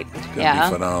great. It's going to be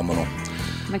phenomenal.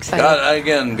 I'm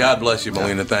excited. God bless you,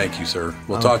 Melina. Thank you, sir.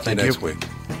 We'll talk to you next week.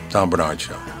 Tom Bernard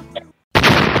Show.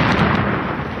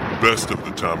 Best of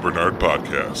the Tom Bernard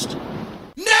Podcast.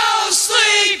 No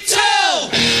sleep till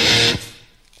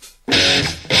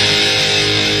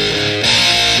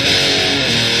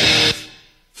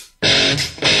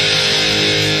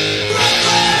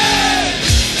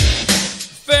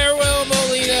Farewell,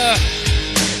 Molina.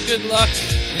 Good luck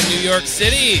in New York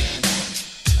City.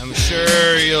 I'm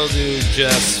sure you'll do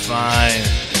just fine.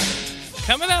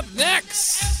 Coming up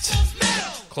next,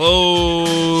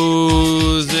 closing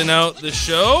out the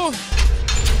show,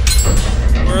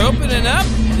 we're opening up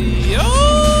the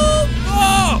old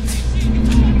vault.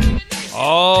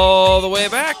 All the way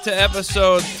back to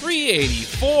episode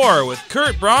 384 with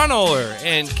Kurt Braunohler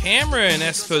and Cameron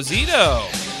Esposito.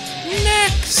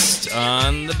 Next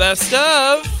on the best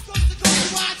of.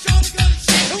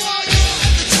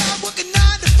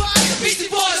 Beastie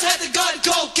Boys had the gun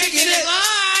cold kicking it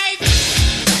live.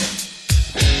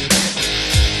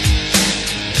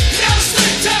 No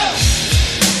sleep till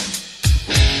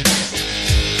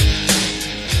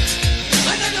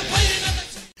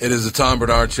It is the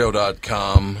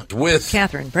TomBernardShow.com with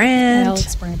Catherine Brandt.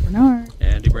 Alex Brandt Bernard.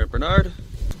 Andy Brandt Bernard.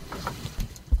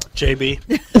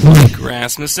 JB.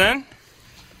 Rasmussen.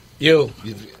 You.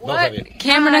 What?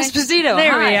 Cameron Esposito.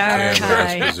 There Hi. we are.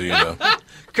 Cameron Esposito.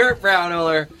 Kurt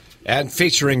Brownohler. And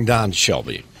featuring Don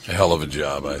Shelby. A hell of a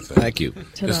job, I think. Thank you.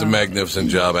 Just a magnificent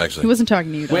job, actually. He wasn't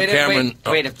talking to you, though. Cameron.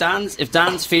 Wait. If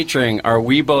Don's featuring, are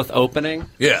we both opening?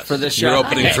 Yes. For this show? You're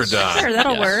opening for Don. Sure,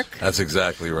 that'll work. That's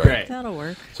exactly right. Great. That'll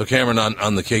work. So, Cameron,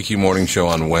 on the KQ Morning Show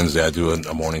on Wednesday, I do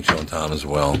a morning show in town as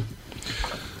well.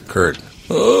 Kurt.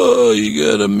 Oh, you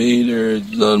got to meet her.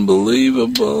 It's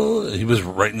unbelievable. He was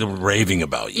raving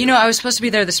about you. You know, I was supposed to be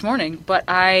there this morning, but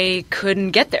I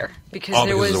couldn't get there because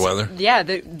there was of the weather. Yeah,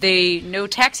 no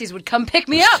taxis would come pick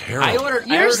me up. Terrible. I ordered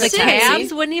The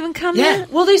cabs wouldn't even come Yeah.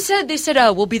 in? Well, they said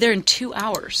we'll be there in 2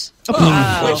 hours. Close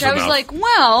Which I was enough. like,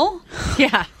 well,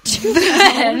 Yeah.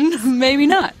 then maybe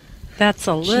not. That's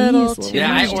a little too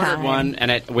Yeah, I much ordered time. one,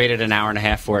 and I waited an hour and a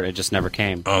half for it. It just never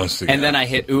came. Honestly. And then I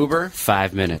hit Uber,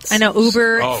 5 minutes. I know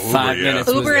Uber. Oh, Uber, 5 yeah. minutes.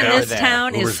 Uber was in there. this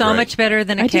town Uber's is so great. much better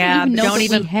than a I didn't cab. even know Don't that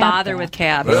even we had bother that. with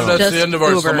cabs. Well, that's Just the end of our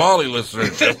Uber. Somali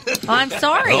listenership. I'm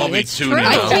sorry. They'll be It's tuning true.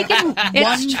 out.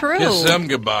 It's true. Kiss them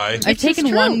goodbye. I've taken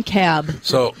true. one cab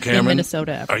So, in Cameron,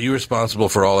 Minnesota. are you responsible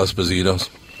for all Espositos?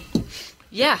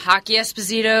 Yeah, hockey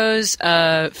Espositos,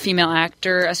 female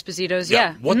actor Espositos.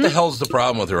 Yeah. What the hell's the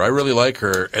problem with her? I really like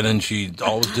her, and then she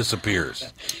always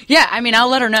disappears. Yeah, I mean, I'll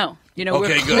let her know. You know,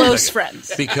 Okay, we're good. close Thank you.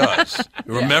 friends. Because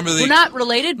remember the We're not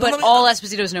related, but all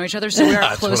Espositos know each other, so we are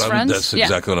That's close what friends. That's Yeah.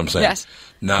 exactly what I'm saying. Yes.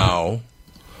 Now,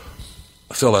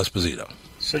 Phil Esposito.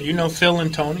 So you know Phil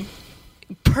and Tony?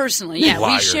 Personally, yeah.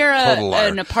 Liar. We share Total liar.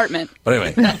 an apartment. But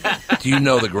anyway, do you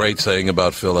know the great saying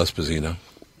about Phil Esposito?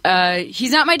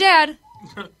 He's not my dad.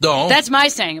 No. That's my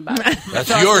saying about him. That's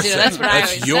Phil your Esposito. saying. That's what I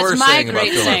That's always. your That's my saying about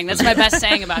great Phil saying. That's my Esposito. best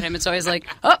saying about him. It's always like,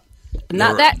 oh,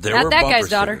 not There that were guy's bumper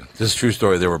daughter. stickers. This is a true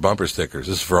story. There were bumper stickers.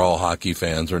 This is for all hockey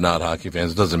fans or not hockey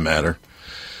fans. It doesn't matter.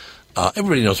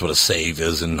 Everybody knows what a save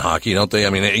is in hockey, don't they? I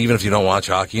mean, even if you don't watch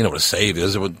hockey, you know what a save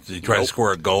is. You try to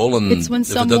score a goal, and It's when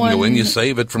if it doesn't go in, someone you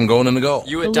save it from going in the goal.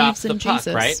 You believes adopt the in puck,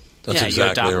 Jesus. right? That's yeah,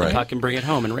 exactly you adopt right. the puck and bring it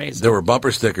home and raise it. There were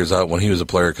bumper stickers out when he was a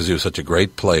player because he was such a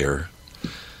great player.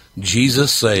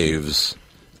 Jesus saves,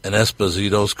 and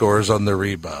Esposito scores on the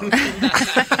rebound.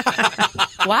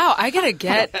 Wow, I gotta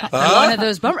get one of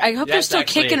those bumper. I hope they're That's still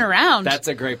actually- kicking around. That's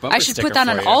a great bumper I should sticker put that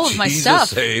for on you. all of my Jesus stuff.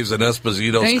 saves, and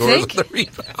Esposito Don't you scores think? on the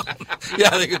rebound. Yeah,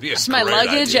 I think it'd be a Just my great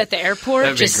luggage idea. at the airport.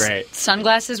 That'd be just great.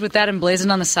 sunglasses with that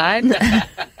emblazoned on the side.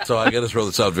 So I got to throw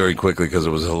this out very quickly because it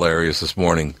was hilarious this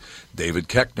morning. David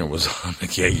Koechner was on the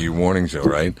KU Morning Show,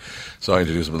 right? So I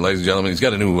introduced him. Ladies and gentlemen, he's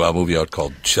got a new movie out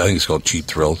called, I think it's called Cheap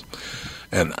Thrills.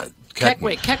 And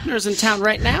Wait, Koechner's in town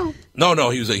right now? No,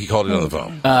 he called in on the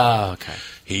phone. Oh, okay.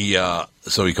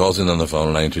 So he calls in on the phone,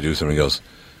 and I introduce him. He goes,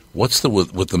 "What's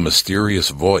with the mysterious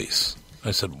voice?"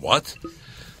 I said, "What?"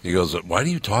 He goes, "Why do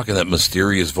you talk in that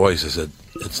mysterious voice?" I said,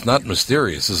 "It's not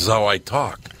mysterious. This is how I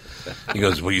talk." He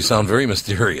goes, "Well, you sound very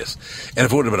mysterious." And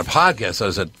if it would have been a podcast, I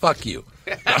would have said, "Fuck you."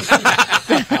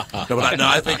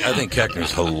 I think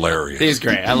Koechner's hilarious. He's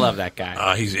great. I love that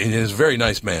guy. He's a very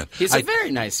nice man. He's a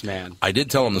very nice man. I did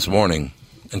tell him this morning,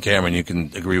 and Cameron, you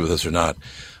can agree with this or not,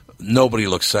 nobody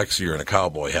looks sexier in a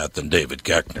cowboy hat than David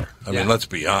Koechner. I mean, let's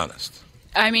be honest.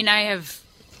 I mean, I have,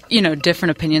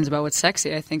 different opinions about what's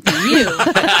sexy, I think, than you.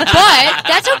 But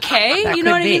that's okay. That You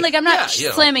know could what I mean? be. Like, I'm not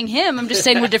Yeah, slamming him. I'm just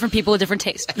saying we're different people with different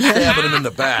tastes. Stabbing him in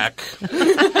the back,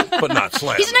 but not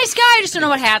slamming. He's a nice guy. I just don't know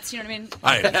what hats. You know what I mean?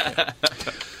 I understand.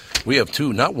 We have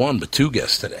not one, but two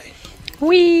guests today.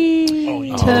 Wee. Oh,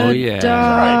 yeah. All right,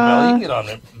 Bella, you can get on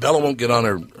there. Bella won't get on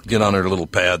her little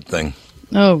pad thing.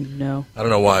 Oh, no. I don't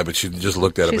know why, but she just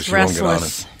looked at it, but She's she won't get on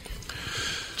restless. it.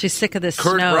 She's sick of this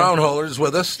Kurt snow. Brownholer is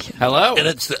with us. Hello. And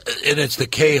it's the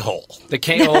K-hole. The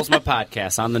K-Hole's my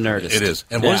podcast on the Nerdist. It is.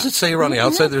 And what does it say around the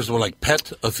outside? There's one like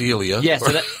pedophilia. Yeah,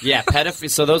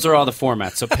 so those are all the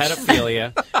formats. So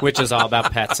pedophilia, which is all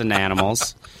about pets and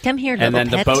animals. Come here, And then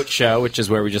little the pet. boat show, which is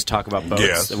where we just talk about boats,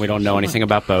 Yes. and we don't know anything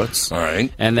about boats. All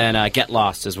right. And then Get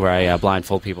Lost is where I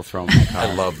blindfold people, throw them in the car.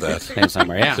 I love that.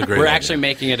 Somewhere. Yeah, It's a great we're idea. actually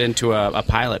making it into a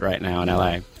pilot right now in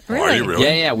LA. Really? Are you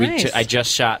really? Yeah. Nice. I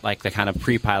just shot like the kind of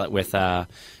pre-pilot with, and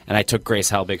I took Grace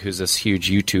Helbig, who's this huge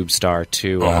YouTube star,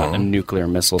 to a nuclear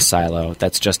missile silo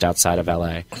that's just outside of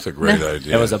LA. That's a great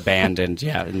idea. It was abandoned,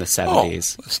 in the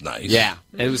 70s. Oh, that's nice. Yeah,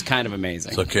 It was kind of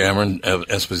amazing. So, Cameron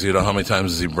Esposito, how many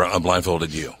times has he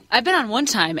blindfolded you? I've been on one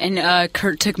time, and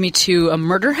Kurt took me to a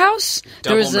murder house.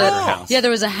 There was house. Yeah, there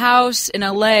was a house in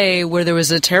L.A. where there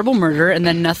was a terrible murder, and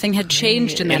then nothing had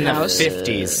changed in that house. In the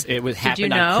 50s. It was happened you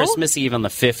know? on Christmas Eve on the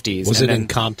 50s. Was it in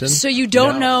Compton? So you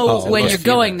don't know when you're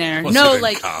going there. No,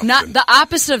 like not the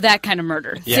opposite of that kind of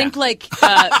murder. Yeah. Think like,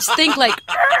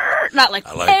 not like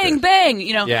bang, bang,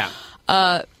 you know. Yeah.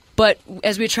 But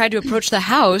as we tried to approach the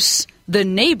house, the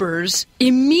neighbors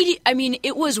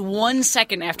it was 1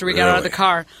 second after we got out of the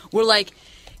car, were like,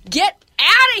 get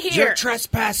out of here! You're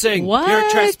trespassing! What? You're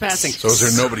trespassing! So is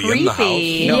there nobody in the house?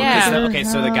 No, Yeah.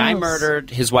 so the guy murdered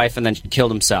his wife and then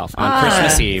killed himself on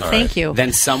Christmas Eve. Thank you.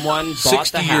 Then someone bought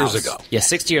 60 the years house. ago. Yeah,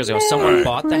 60 years ago. Someone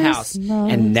bought the house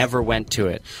and never went to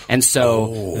it. And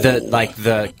so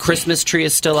the Christmas tree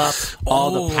is still up,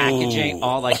 all the packaging,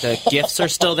 all like the gifts are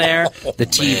still there, the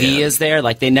TV is there,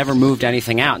 like they never moved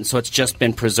anything out. And so it's just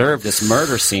been preserved, this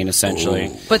murder scene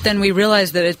essentially. But then we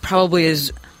realized that it probably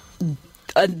is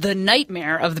the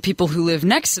nightmare of the people who live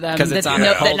next to them, 'Cause that, it's on a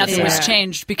that nothing cul-de-sac. was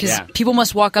changed, because people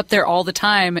must walk up there all the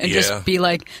time and just be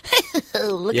like,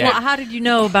 look Yeah. Well, how did you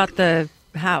know about the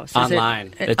house? Is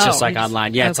Online. It's just like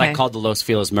online. Yeah, it's like called the Los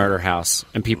Feliz Murder House,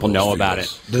 and people know about it.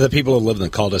 Do the people who live in the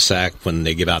cul-de-sac, when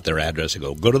they give out their address, they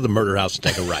go to the murder house and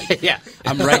take a right? Yeah,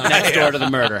 I'm right next door to the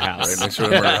murder house. Right next door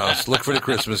to the murder house. Look for the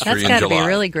Christmas tree That's in got to July. be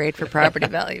really great for property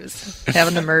values,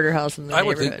 having the murder house in the I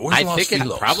would neighborhood. think. Where's I Los think it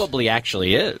Feliz? probably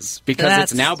actually is, because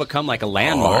it's now become like a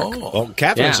landmark. Well,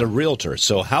 Catherine's Yeah. a realtor,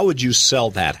 so how would you sell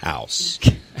that house?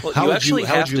 Well, How you would actually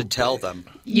how would have to tell them.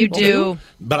 You do.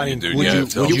 But I mean, You do, would yeah, you,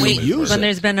 tell would you them. use When it?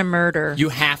 there's been a murder. You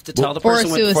have to tell the Or person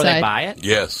before they suicide. buy it?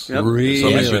 Yes. Yep. Really?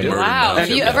 Somebody's been murdered wow. now. Have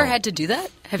you ever had to do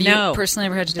that? Have you No. personally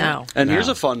ever had to do No. And here's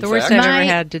a fun The worst fact. I've ever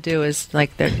had to do is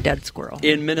like the dead squirrel.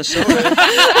 In Minnesota,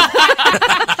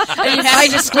 that? And you have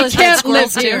to disclose that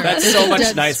squirrels too. That's so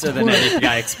much nicer than anything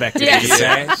I expected you to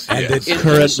say. And it in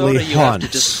currently Minnesota, you have to haunts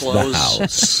the disclose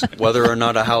house. whether or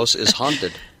not a house is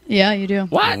haunted. Yeah, you do.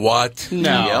 What?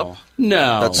 No. Yep.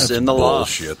 No. That's in the law.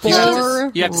 Bullshit. You have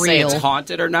For to say it's real.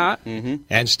 haunted or not?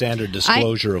 And standard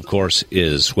disclosure, of course,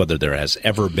 is whether there has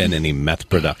ever been any meth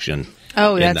production.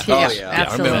 Oh, in that's the house. yeah, I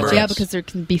absolutely. remember. Yeah, because there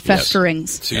can be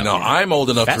festerings. See, now I'm old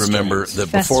enough to remember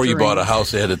that before you bought a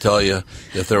house, they had to tell you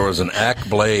if there was an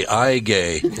I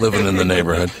gay living in the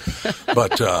neighborhood.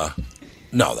 But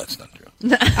no, that's not true.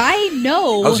 I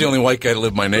know. I was the only white guy to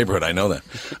live in my neighborhood. I know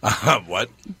that. What?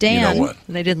 Dan. You know what?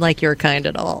 They didn't like your kind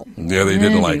at all. Yeah, they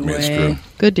didn't like me. It's true.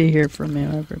 Good to hear from you,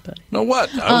 everybody. No, what?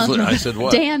 I said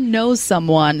what? Dan knows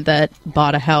someone that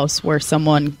bought a house where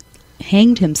someone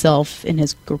hanged himself in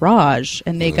his garage,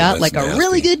 and they got that's like a nasty.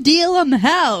 really good deal on the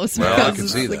house Well, I because can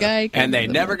see the that. guy. And they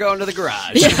never go into the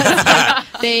garage.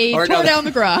 They Or tore no, down the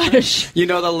garage. You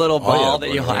know the little ball yeah,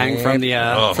 that you but- hang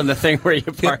from the thing where you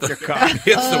park your car? Hits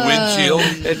the windshield.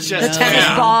 It's just tennis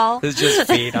ball. It's just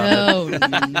feet on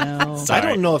No, no. I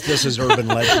don't know if this is urban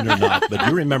legend or not, but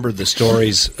you remember the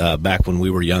stories back when we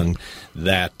were young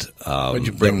that Why'd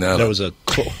you bring that there up? was a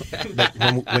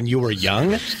that when you were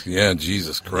young. Yeah,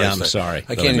 Jesus Christ. Yeah, I'm sorry I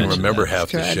that I can't even mentioned remember that.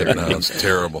 half the shit now. It's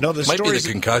terrible. No, the Might be the stories-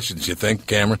 concussions, you think,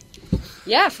 Cameron?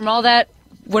 Yeah, from all that,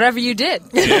 whatever you did.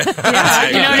 You know what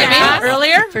Yeah. I mean?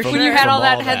 Earlier, when you had From all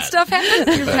that all head that. stuff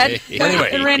happen, your head Anyway.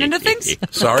 and ran into things.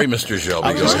 Sorry, Mr. Shelby.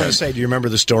 I was Go just going ahead. to say, do you remember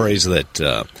the stories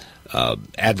that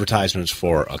advertisements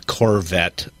for a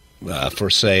Corvette for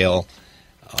sale?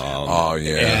 Oh,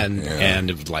 yeah. And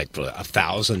it was like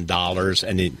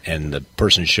 $1,000, and the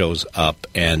person shows up,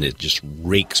 and it just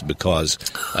reeks because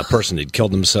a person had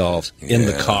killed themselves in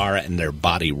the car, and their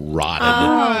body rotted.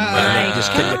 my they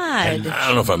just couldn't- God. and- I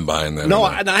don't know if I'm buying that. no,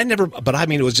 or not. I never. But I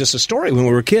mean, it was just a story when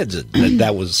we were kids.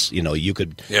 That was, you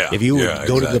could, Yeah, if you yeah,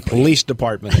 go to the exactly. police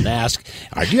department and ask,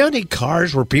 "Do you have any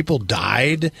cars where people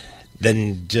died,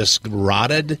 then just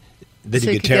rotted?" Then So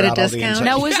you you could could tear get a out all the discount? inside.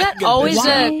 Now, was that always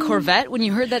a Corvette when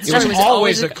you heard that story? was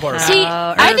always a Corvette. See,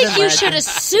 I think you urban should legend.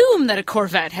 assume that a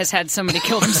Corvette has had somebody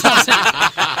kill themselves in it.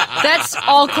 That's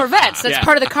all Corvettes. That's Yeah.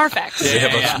 part of the Carfax. They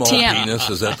have a small TM. penis.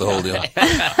 Is that the whole deal?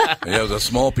 He has a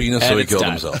small penis, so And he it's killed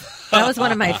done. himself. That was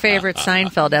one of my favorite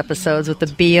Seinfeld episodes with the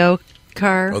BO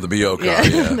car. Oh, the BO car,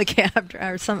 yeah. The cab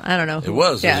driver. I don't know. It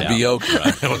was. Yeah. It was a BO car.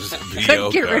 It was a BO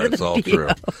Couldn't get car. rid of It's the all BO. true.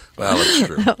 Well, it's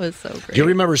true. That was so great. Do you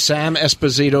remember Sam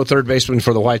Esposito, third baseman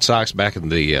for the White Sox back in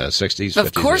the 60s?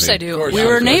 Of 50s, course I do. We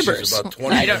were neighbors. About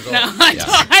 20 I don't years know. old.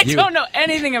 I don't know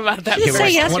anything about that. Just say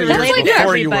yes, Like you're 20 years related to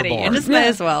before you were everybody, born. and just might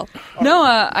as well. No,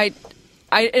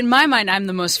 in my mind, I'm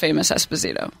the most famous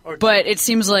Esposito. But it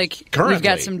seems like we've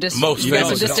got some most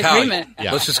famous disagreement. Italian.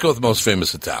 Yeah. Let's just go with the most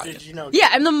famous Italian. Yeah,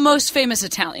 I'm the most famous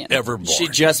Italian. Ever born. She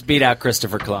just beat out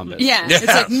Christopher Columbus. Yeah, it's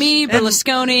like me,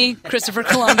 Berlusconi, Christopher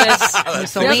Columbus,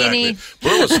 Mussolini. Exactly.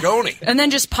 Berlusconi. And then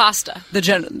just pasta.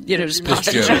 Just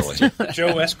pasta. Generally.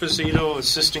 Joe Esposito,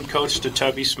 assistant coach to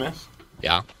Tubby Smith.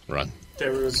 Yeah, run.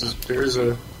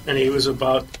 And he was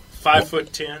about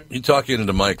 5'10". You talking into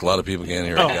the mic. A lot of people can't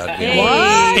hear it.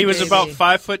 What? He was about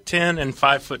 5'10" and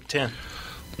 5'10".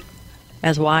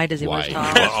 As wide as he was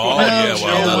tall.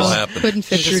 That'll happen. Couldn't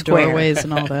fit through doorways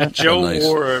and all that. Joe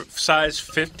wore a size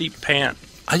 50 pant.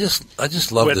 I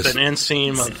just love with this. An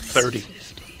inseam of 30.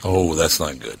 Oh, that's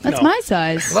not good. That's my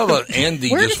size. I love how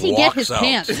Andy Where just does he walks get his out.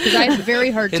 pants? Because I have a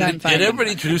very hard time Did finding everybody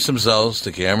introduce themselves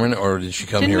to Cameron, or did she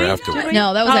come here afterwards?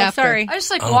 No, that was after. Sorry. I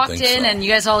just I don't walked think in so. and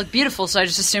you guys all look beautiful, so I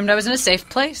just assumed I was in a safe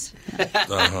place. But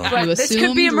You this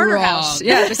could be a assumed murder wrong. house.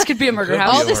 Yeah, this could be a murder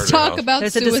house. All this talk about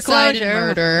There's a suicide disclosure. and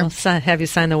murder. We'll have you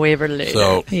sign the waiver later.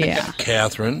 So, Yeah.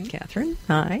 Catherine,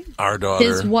 hi. our daughter.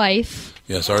 His wife,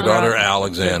 Yes, our daughter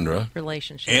Alexandra.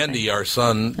 Relationship. Andy, our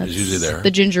son, is usually there.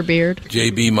 the ginger beard.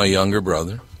 JB, my younger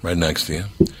brother, right next to you.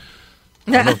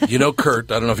 I don't know, you know Kurt.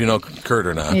 I don't know if you know Kurt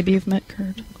or not. Maybe you've met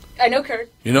Kurt. I know Kurt.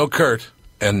 You know Kurt,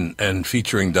 and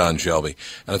featuring Don Shelby.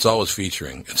 And it's always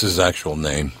featuring. It's his actual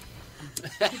name.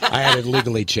 I had it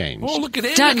legally changed. Oh, look at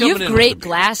it. Don, you have great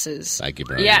glasses. Thank you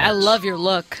very Yeah, much. I love your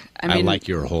look. I mean, like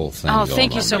your whole thing. Oh, going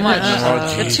thank you on so there.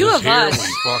 much. The two of here us.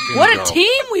 we fucking What go. a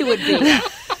team we would be.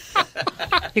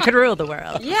 You could rule the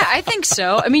world. Yeah, I think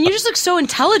so. I mean, you just look so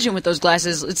intelligent with those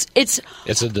glasses. It's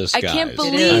a disguise. I can't I'm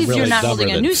believe really you're not dumber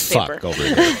holding a than newspaper. fuck over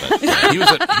here, but- He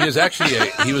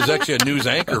was actually a news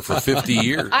anchor for 50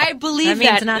 years. I believe That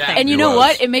means that. nothing. And you He know was.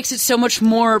 what? It makes it so much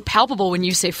more palpable when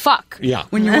you say fuck. Yeah.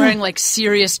 When you're wearing like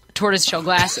serious tortoiseshell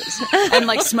glasses and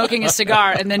like smoking a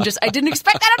cigar and then just, I didn't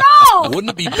expect that at all. Wouldn't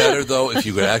it be better, though, if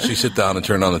you could actually sit down and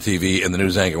turn on the TV and the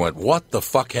news anchor went, what the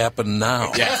fuck happened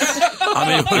now? Yes. I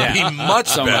mean, it would be much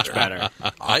So better. much better.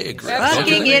 I agree.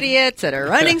 Fucking idiots that are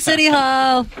running City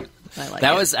Hall. I like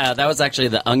That it. was actually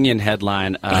the Onion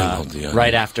headline love the Onion.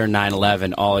 right after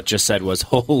 9/11. All it just said was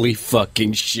 "Holy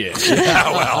fucking shit,"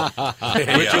 Yeah, well.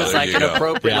 which was like an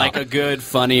appropriate, like a good,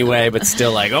 funny way, but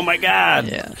still like, oh my god,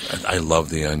 Yeah. I love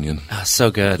the Onion. so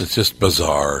good. It's just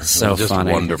bizarre. So It's just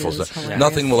funny. wonderful It is stuff. hilarious.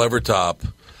 Nothing will ever top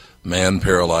man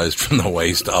paralyzed from the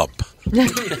waist up.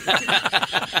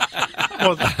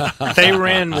 Well, they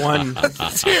ran one.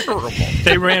 Terrible.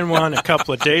 They ran one a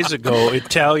couple of days ago.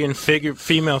 Italian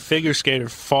female figure skater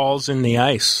falls in the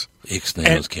ice, Ix's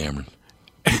name was Cameron.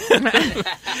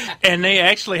 and they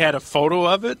actually had a photo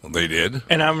of it. They did.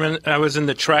 And I was in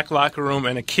the track locker room,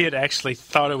 and a kid actually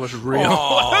thought it was real. I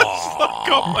was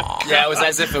like, oh my God. Yeah, it was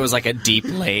as if it was like a deep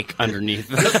lake underneath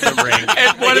the ring.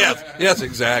 And Yes,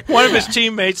 exactly. one of his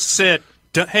teammates said,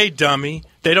 "Hey, dummy,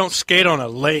 they don't skate on a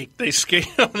lake. They skate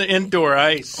on the indoor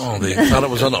ice." Oh, they thought it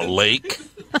was on a lake?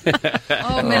 Oh,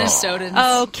 Minnesotans.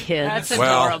 Oh, kids. That's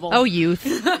Well- adorable. Oh, youth.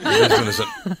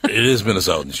 It is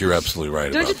Minnesotans. You're absolutely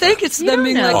right Don't about you think it's them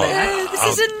being like, Oh, this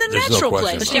is in the there's no natural question.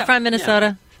 place? Was she from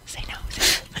Minnesota?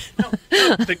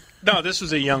 No, this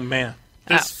was a young man.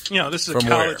 This is a From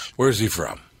where? college. Where's he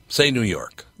from? Say New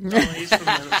York. No, he's from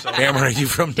Minnesota. Cameron, are you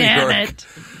from New Damn York? it.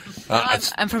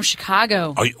 I'm from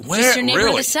Chicago. Are you- where? Just your neighbor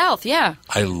Really? to the south, yeah.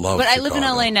 I love But Chicago. I live in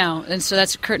LA now, and so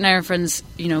that's Kurt and I are friends,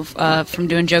 from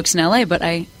doing jokes in LA. But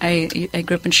I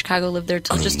grew up in Chicago, lived there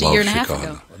till just a love year and a half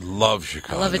Chicago. ago. I love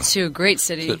Chicago. I love it too. Great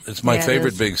city. It's my Yeah, it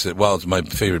favorite is. big city. Well, it's my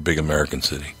favorite big American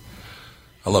city.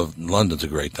 I love London's a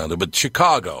great town, but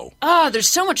Chicago. Oh, there's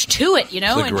so much to it, It's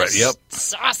and great- just yep.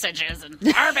 sausages and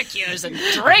barbecues and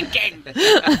drinking.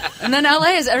 And then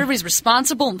LA is everybody's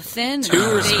responsible and thin. Too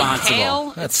and responsible.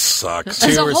 pale. That sucks.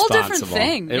 It's a whole different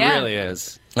thing. It yeah. really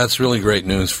is. That's really great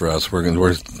news for us.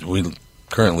 We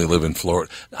currently live in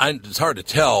Florida. It's hard to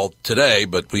tell today,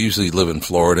 but we usually live in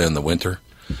Florida in the winter.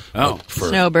 Oh,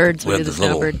 Snowbirds. We we do have the this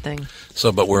little- snowbird thing.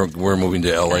 So, but we're moving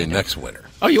to LA next winter.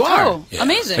 Oh, you are. Oh,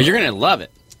 amazing. Oh, you're gonna love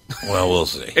it. Well, we'll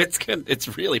see. It's good.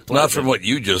 It's really pleasant. Not from what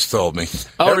you just told me.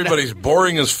 Oh, Everybody's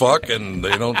boring as fuck, and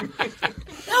they don't.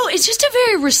 No, it's just a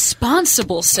very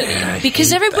responsible city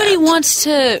because everybody wants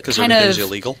to Because kind everything's of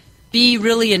illegal. be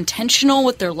really intentional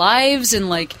with their lives and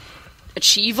like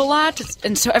achieve a lot,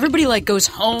 and so everybody like goes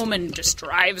home and just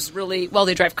drives really well.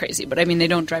 They drive crazy, but I mean they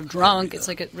don't drive drunk. It's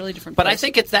like a really different. But I place.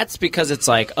 think that's because it's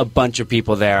like a bunch of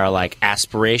people there are like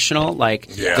aspirational. Like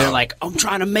Yeah. they're like, I'm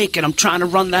trying to make it. I'm trying to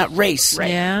run that race.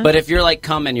 Right. Yeah. But if you're like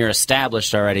come and you're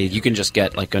established already, you can just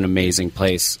get like an amazing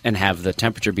place and have the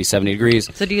temperature be 70 degrees.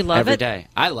 So do you love every it? day.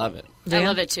 I love it. I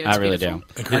love it too. I really do.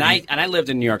 And I lived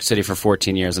in New York City for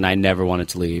 14 years, and I never wanted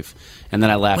to leave. And then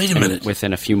I left. Wait a minute. And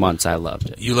within a few months, I loved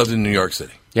it. You lived in New York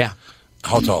City? Yeah.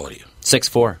 How tall are you?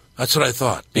 6'4". That's what I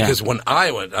thought. Because when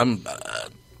I went,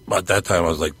 at that time I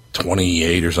was like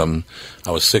 28 or something.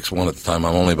 I was 6'1" at the time.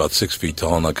 I'm only about 6 feet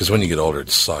tall now. Because when you get older, it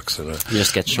sucks. You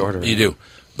just get shorter. You do.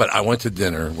 But I went to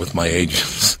dinner with my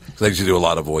agents. I used to do a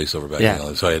lot of voiceover back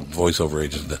then. So I had voiceover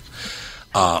agents then.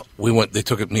 They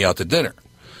took me out to dinner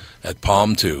at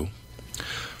Palm 2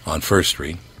 on First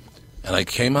Street. And I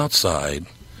came outside,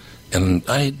 and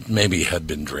I maybe had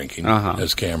been drinking,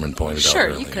 as Cameron pointed out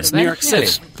earlier. Sure, you could have been. New York City.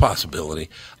 It's a possibility.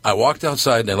 I walked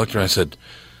outside, and I looked around and I said,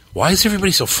 why is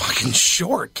everybody so fucking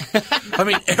short? I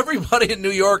mean, everybody in New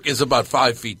York is about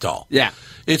 5 feet tall. Yeah.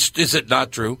 Is it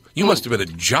not true? You must have been a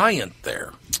giant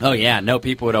there. Oh, yeah. No,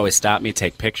 people would always stop me,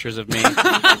 take pictures of me.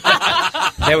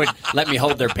 They would let me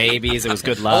hold their babies. It was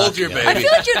good luck. Hold your baby. I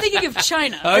feel like you're thinking of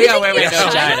China. Oh, yeah, wait, no,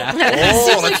 China.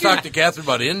 Let's talk to Catherine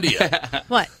about India.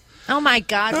 What? Oh, my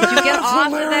God. Did you get off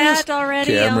of that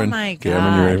already? Cameron, oh, my God.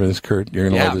 Cameron, you're ready for this, Kurt? You're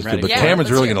going to love this, too. But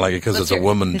Cameron's really going to like it because it's a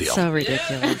woman deal. It's so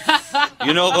ridiculous.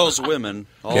 You know those women.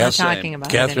 All the same. Talking about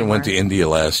Catherine went to India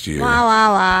last year. La,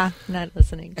 la, la. Not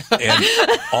listening. And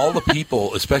all the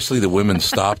people, especially the women,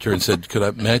 stopped her and said,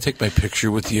 may I take my picture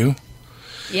with you?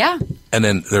 Yeah. And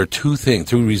then there are two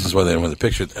reasons why they didn't want the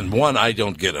picture. And one, I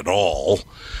don't get at all.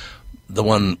 The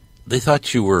one, they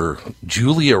thought you were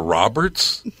Julia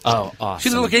Roberts. Oh, awesome. She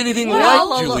didn't look anything We like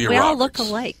all Julia we Roberts. all look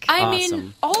alike. I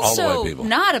mean, also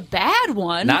not a bad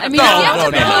one. Not I a mean, bad if you have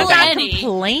one. to No, pull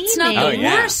no, any, it's not the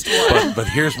worst one. But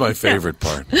here's my favorite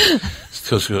part.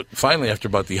 So finally, after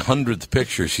about the 100th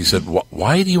picture, she said,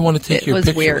 why do you want to take your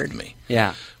picture with me?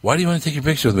 Yeah. Why do you want to take your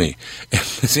picture with me? And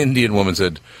this Indian woman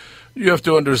said, you have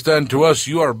to understand, to us,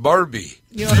 you are Barbie.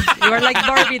 You're like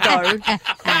Barbie doll.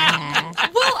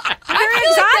 Well, I feel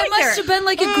like that must have been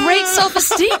like a great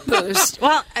self-esteem boost.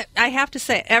 Well, I have to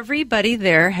say, everybody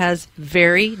there has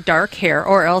very dark hair,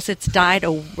 or else it's dyed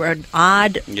an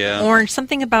odd orange,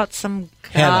 something about some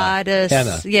goddess,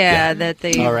 Henna. that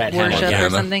they right, worship henna. or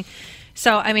something.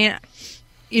 So, I mean,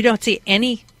 you don't see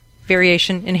any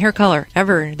variation in hair color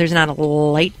ever. There's not a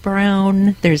light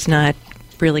brown. There's not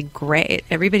really gray.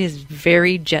 Everybody has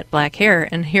very jet black hair,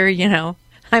 and here,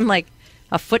 I'm like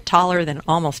a foot taller than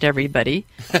almost everybody.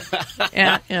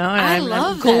 And, I'm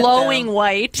love that, glowing though.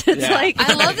 white. It's like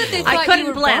I love that they thought I couldn't you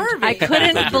were blend. Barbie. I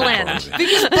couldn't blend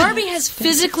Because Barbie has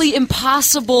physically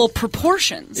impossible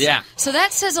proportions. Yeah. So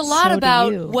that says a lot So do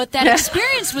about you. what that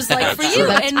experience was like for you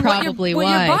That's and probably what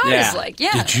why. your body's Yeah. like.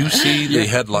 Yeah. Did you see the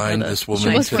headline this woman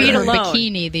She was today? wearing a alone.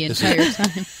 bikini the entire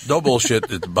time. No bullshit.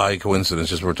 It's by coincidence.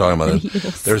 Just we're talking about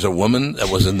it. There's a woman that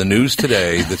was in the news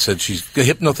today that said she's a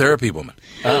hypnotherapy woman.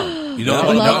 Oh. You know,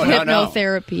 I love no.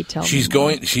 hypnotherapy. Tell She's me.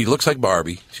 going. She looks like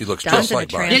Barbie. She looks Down just to the like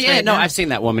Barbie. Yeah, no, I've seen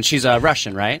that woman. She's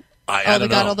Russian, right? I Oh, don't they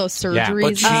got know. all those Yeah, surgeries.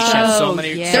 but she has so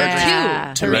many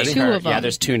yeah. surgeries. There are two of them. Yeah,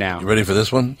 there's two now. You ready for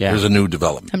this one? Yeah. There's a new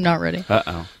development. I'm not ready.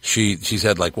 Uh-oh. She's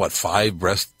had like 5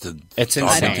 breast It's insane.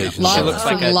 augmentations. Lots, She looks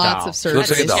like a lots doll. of She looks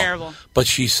like a surgeries. doll. terrible. But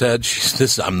she said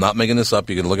I'm not making this up.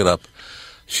 You can look it up.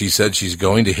 She said she's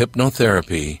going to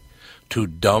hypnotherapy to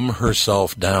dumb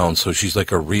herself down so she's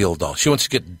like a real doll. She wants to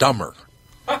get dumber.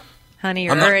 Honey,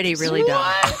 you're I'm not- already really dumb.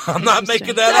 I'm not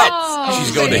making that up.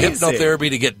 She's going to hypnotherapy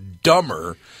to get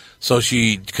dumber so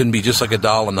she can be just like a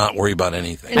doll and not worry about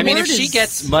anything. I mean, if she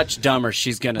gets much dumber,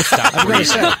 she's going to stop breathing.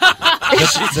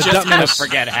 She's The just going to dumbness-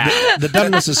 forget how. The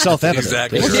dumbness is self-evident.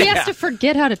 Exactly. Well, Sure. she has to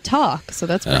forget how to talk, so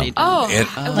that's pretty. Oh, And-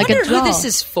 I Like wonder a who this doll.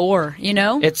 is for,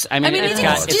 It's, I mean, do you it's think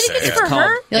got, it's for called, her?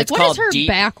 You're like, it's what is called her deep,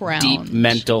 background? deep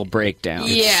mental breakdown.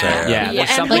 sad. Yeah, there's And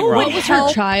something who- wrong What with was her.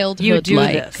 her childhood You do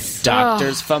like? this.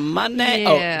 Doctors for money.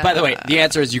 Yeah. Oh, by the way, the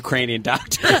answer is Ukrainian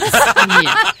doctors.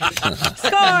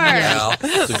 Score! Well,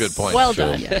 that's a good point. Well Sure.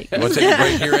 done. You want to take a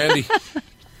break here, Andy?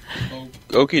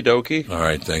 Okie dokie. All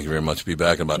right, thank you very much. Be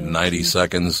back in about 90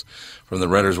 seconds from the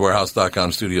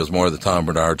RentersWarehouse.com studios. More of the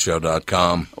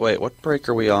TomBernardShow.com. Wait, what break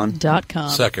are we on? .com.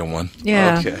 Second one.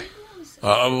 Yeah. Okay.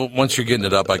 Once you're getting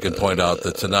it up, I can point out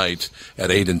that tonight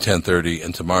at 8 and 10:30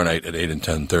 and tomorrow night at 8 and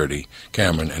 10:30,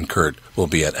 Cameron and Kurt will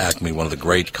be at Acme, one of the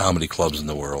great comedy clubs in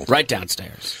the world. Right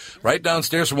downstairs. Right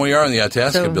downstairs from where you are in the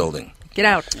Itasca So- building. Get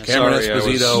out. Cameron Sorry, I was-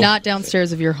 Esposito. Not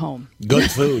downstairs of your home.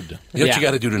 Good food. You know what Yeah. you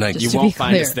got to do tonight? Just You to won't be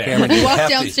find clear. us there. Cameron, If you you walk have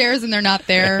to- downstairs and they're not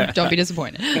there, don't be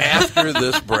disappointed. After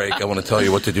this break, I want to tell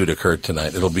you what to do to Kurt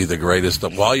tonight. It'll be the greatest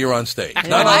while you're on stage.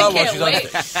 No, I while can't she's on wait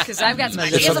stage. because I've got some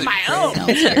There's ideas of something-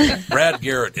 my own. Brad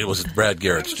Garrett. It was Brad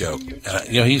Garrett's joke.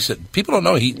 He said people don't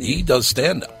know he does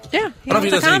stand up. Yeah. I don't know if he owns a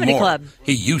does comedy anymore. club.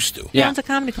 He used to. He owns a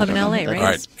comedy club in L.A., right? All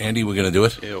right, Andy, we're going to do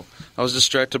it. Ew. I was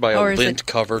distracted by a Or is it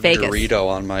lint-covered Vegas? Dorito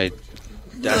on my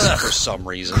desk for some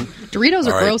reason. Doritos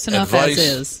are All right, gross enough advice. as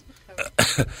is.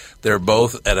 They're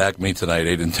both at Acme tonight,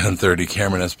 8 and 10:30.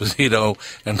 Cameron Esposito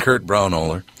and Kurt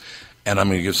Braunholer. And I'm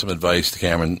going to give some advice to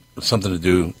Cameron, something to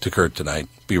do to Kurt tonight.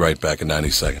 Be right back in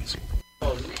 90 seconds.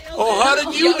 Oh, how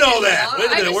did you know that?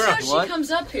 Wait a minute, where she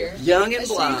comes up here. Young and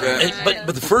blind.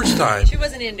 But the first time, She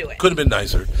wasn't into it. could have been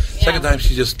nicer. Second time,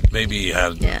 she just maybe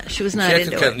had. Yeah, she was not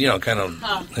into it. Oh,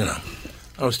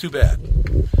 it was too bad.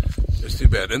 It was too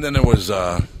bad. And then there was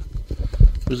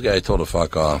who's the guy I told to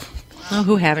fuck off? Oh,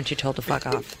 who haven't you told to fuck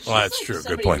off? Well, that's true. Good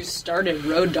Somebody point. who started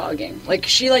road dogging. Like,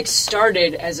 she,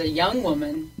 started as a young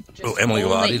woman. Emily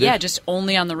Galati did? Yeah, just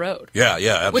only on the road. Yeah,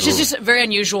 absolutely. Which is just very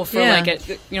unusual for,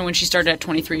 Yeah. when she started at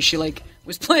 23, she,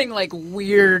 was playing,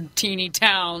 weird, teeny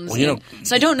towns. Well,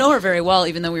 so I don't know her very well,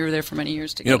 even though we were there for many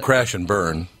years together. Crash and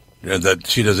Burn. That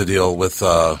she does a deal with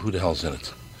who the hell's in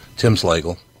it? Tim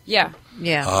Slagle. Yeah.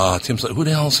 Yeah. Tim Slagle. Who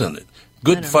the hell's in it?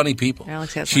 Good, funny people.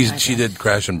 Alex has She did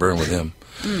Crash and Burn with him,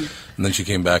 and then she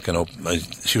came back and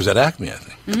she was at Acme, I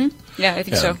think. Mm-hmm. Yeah, I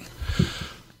think so.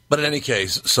 But in any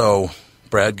case, so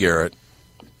Brad Garrett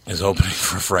is opening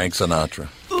for Frank Sinatra,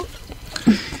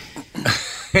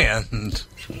 and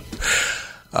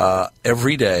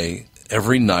every day,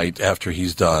 every night after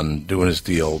he's done doing his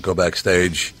deal, go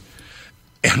backstage,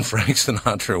 and Frank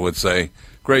Sinatra would say,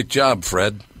 "Great job,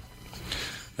 Fred."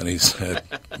 And he said,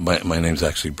 my name's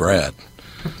actually Brad.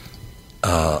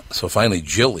 So finally,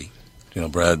 Jilly,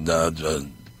 Brad,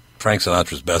 Frank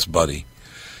Sinatra's best buddy,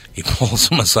 he pulls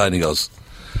him aside and he goes,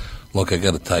 "Look, I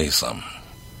got to tell you something.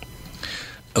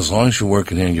 As long as you're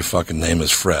working here, your fucking name is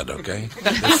Fred, okay?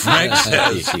 If Frank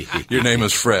says your name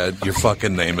is Fred, your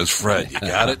fucking name is Fred. You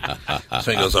got it?"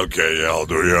 So he goes, "Okay, yeah, I'll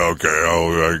do it. Yeah, okay,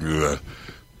 I can do that."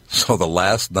 So the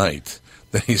last night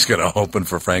that he's going to open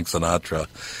for Frank Sinatra,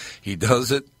 he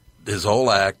does it, his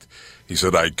whole act. He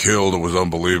said, "I killed. It was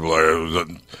unbelievable.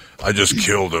 I just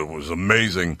killed it. It was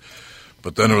amazing.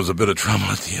 But then there was a bit of trouble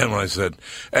at the end when I said,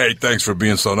 'Hey, thanks for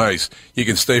being so nice. You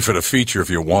can stay for the feature if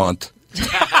you want.'" That's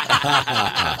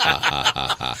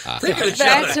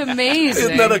amazing.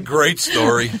 Isn't that a great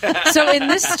story? So in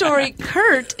this story,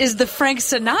 Kurt is the Frank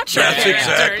Sinatra That's character.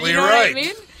 exactly You know right. What I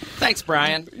mean? Thanks,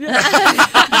 Brian.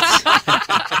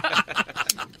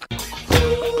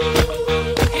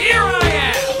 Here I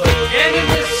am, again in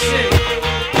this city,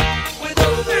 with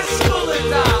a fistful of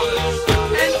dollars,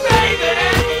 and baby,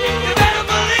 you better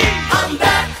believe I'm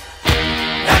back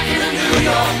in the New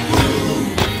York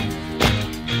groove.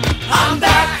 I'm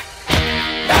back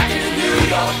in the New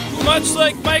York groove. Much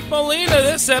like Mike Molina,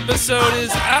 this episode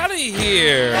is out of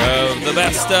here of the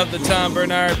Best of the Tom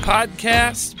Bernard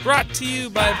podcast, brought to you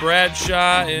by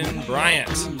Bradshaw and Bryant.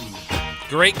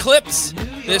 Great clips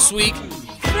this week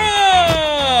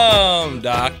from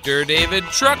Dr. David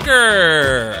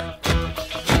Trucker,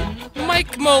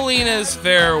 Mike Molina's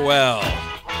Farewell,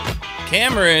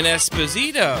 Cameron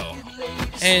Esposito,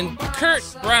 and Kurt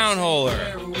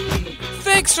Braunholer.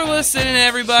 Thanks for listening,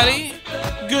 everybody.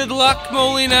 Good luck,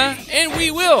 Molina, and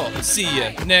we will see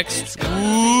you next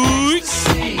week.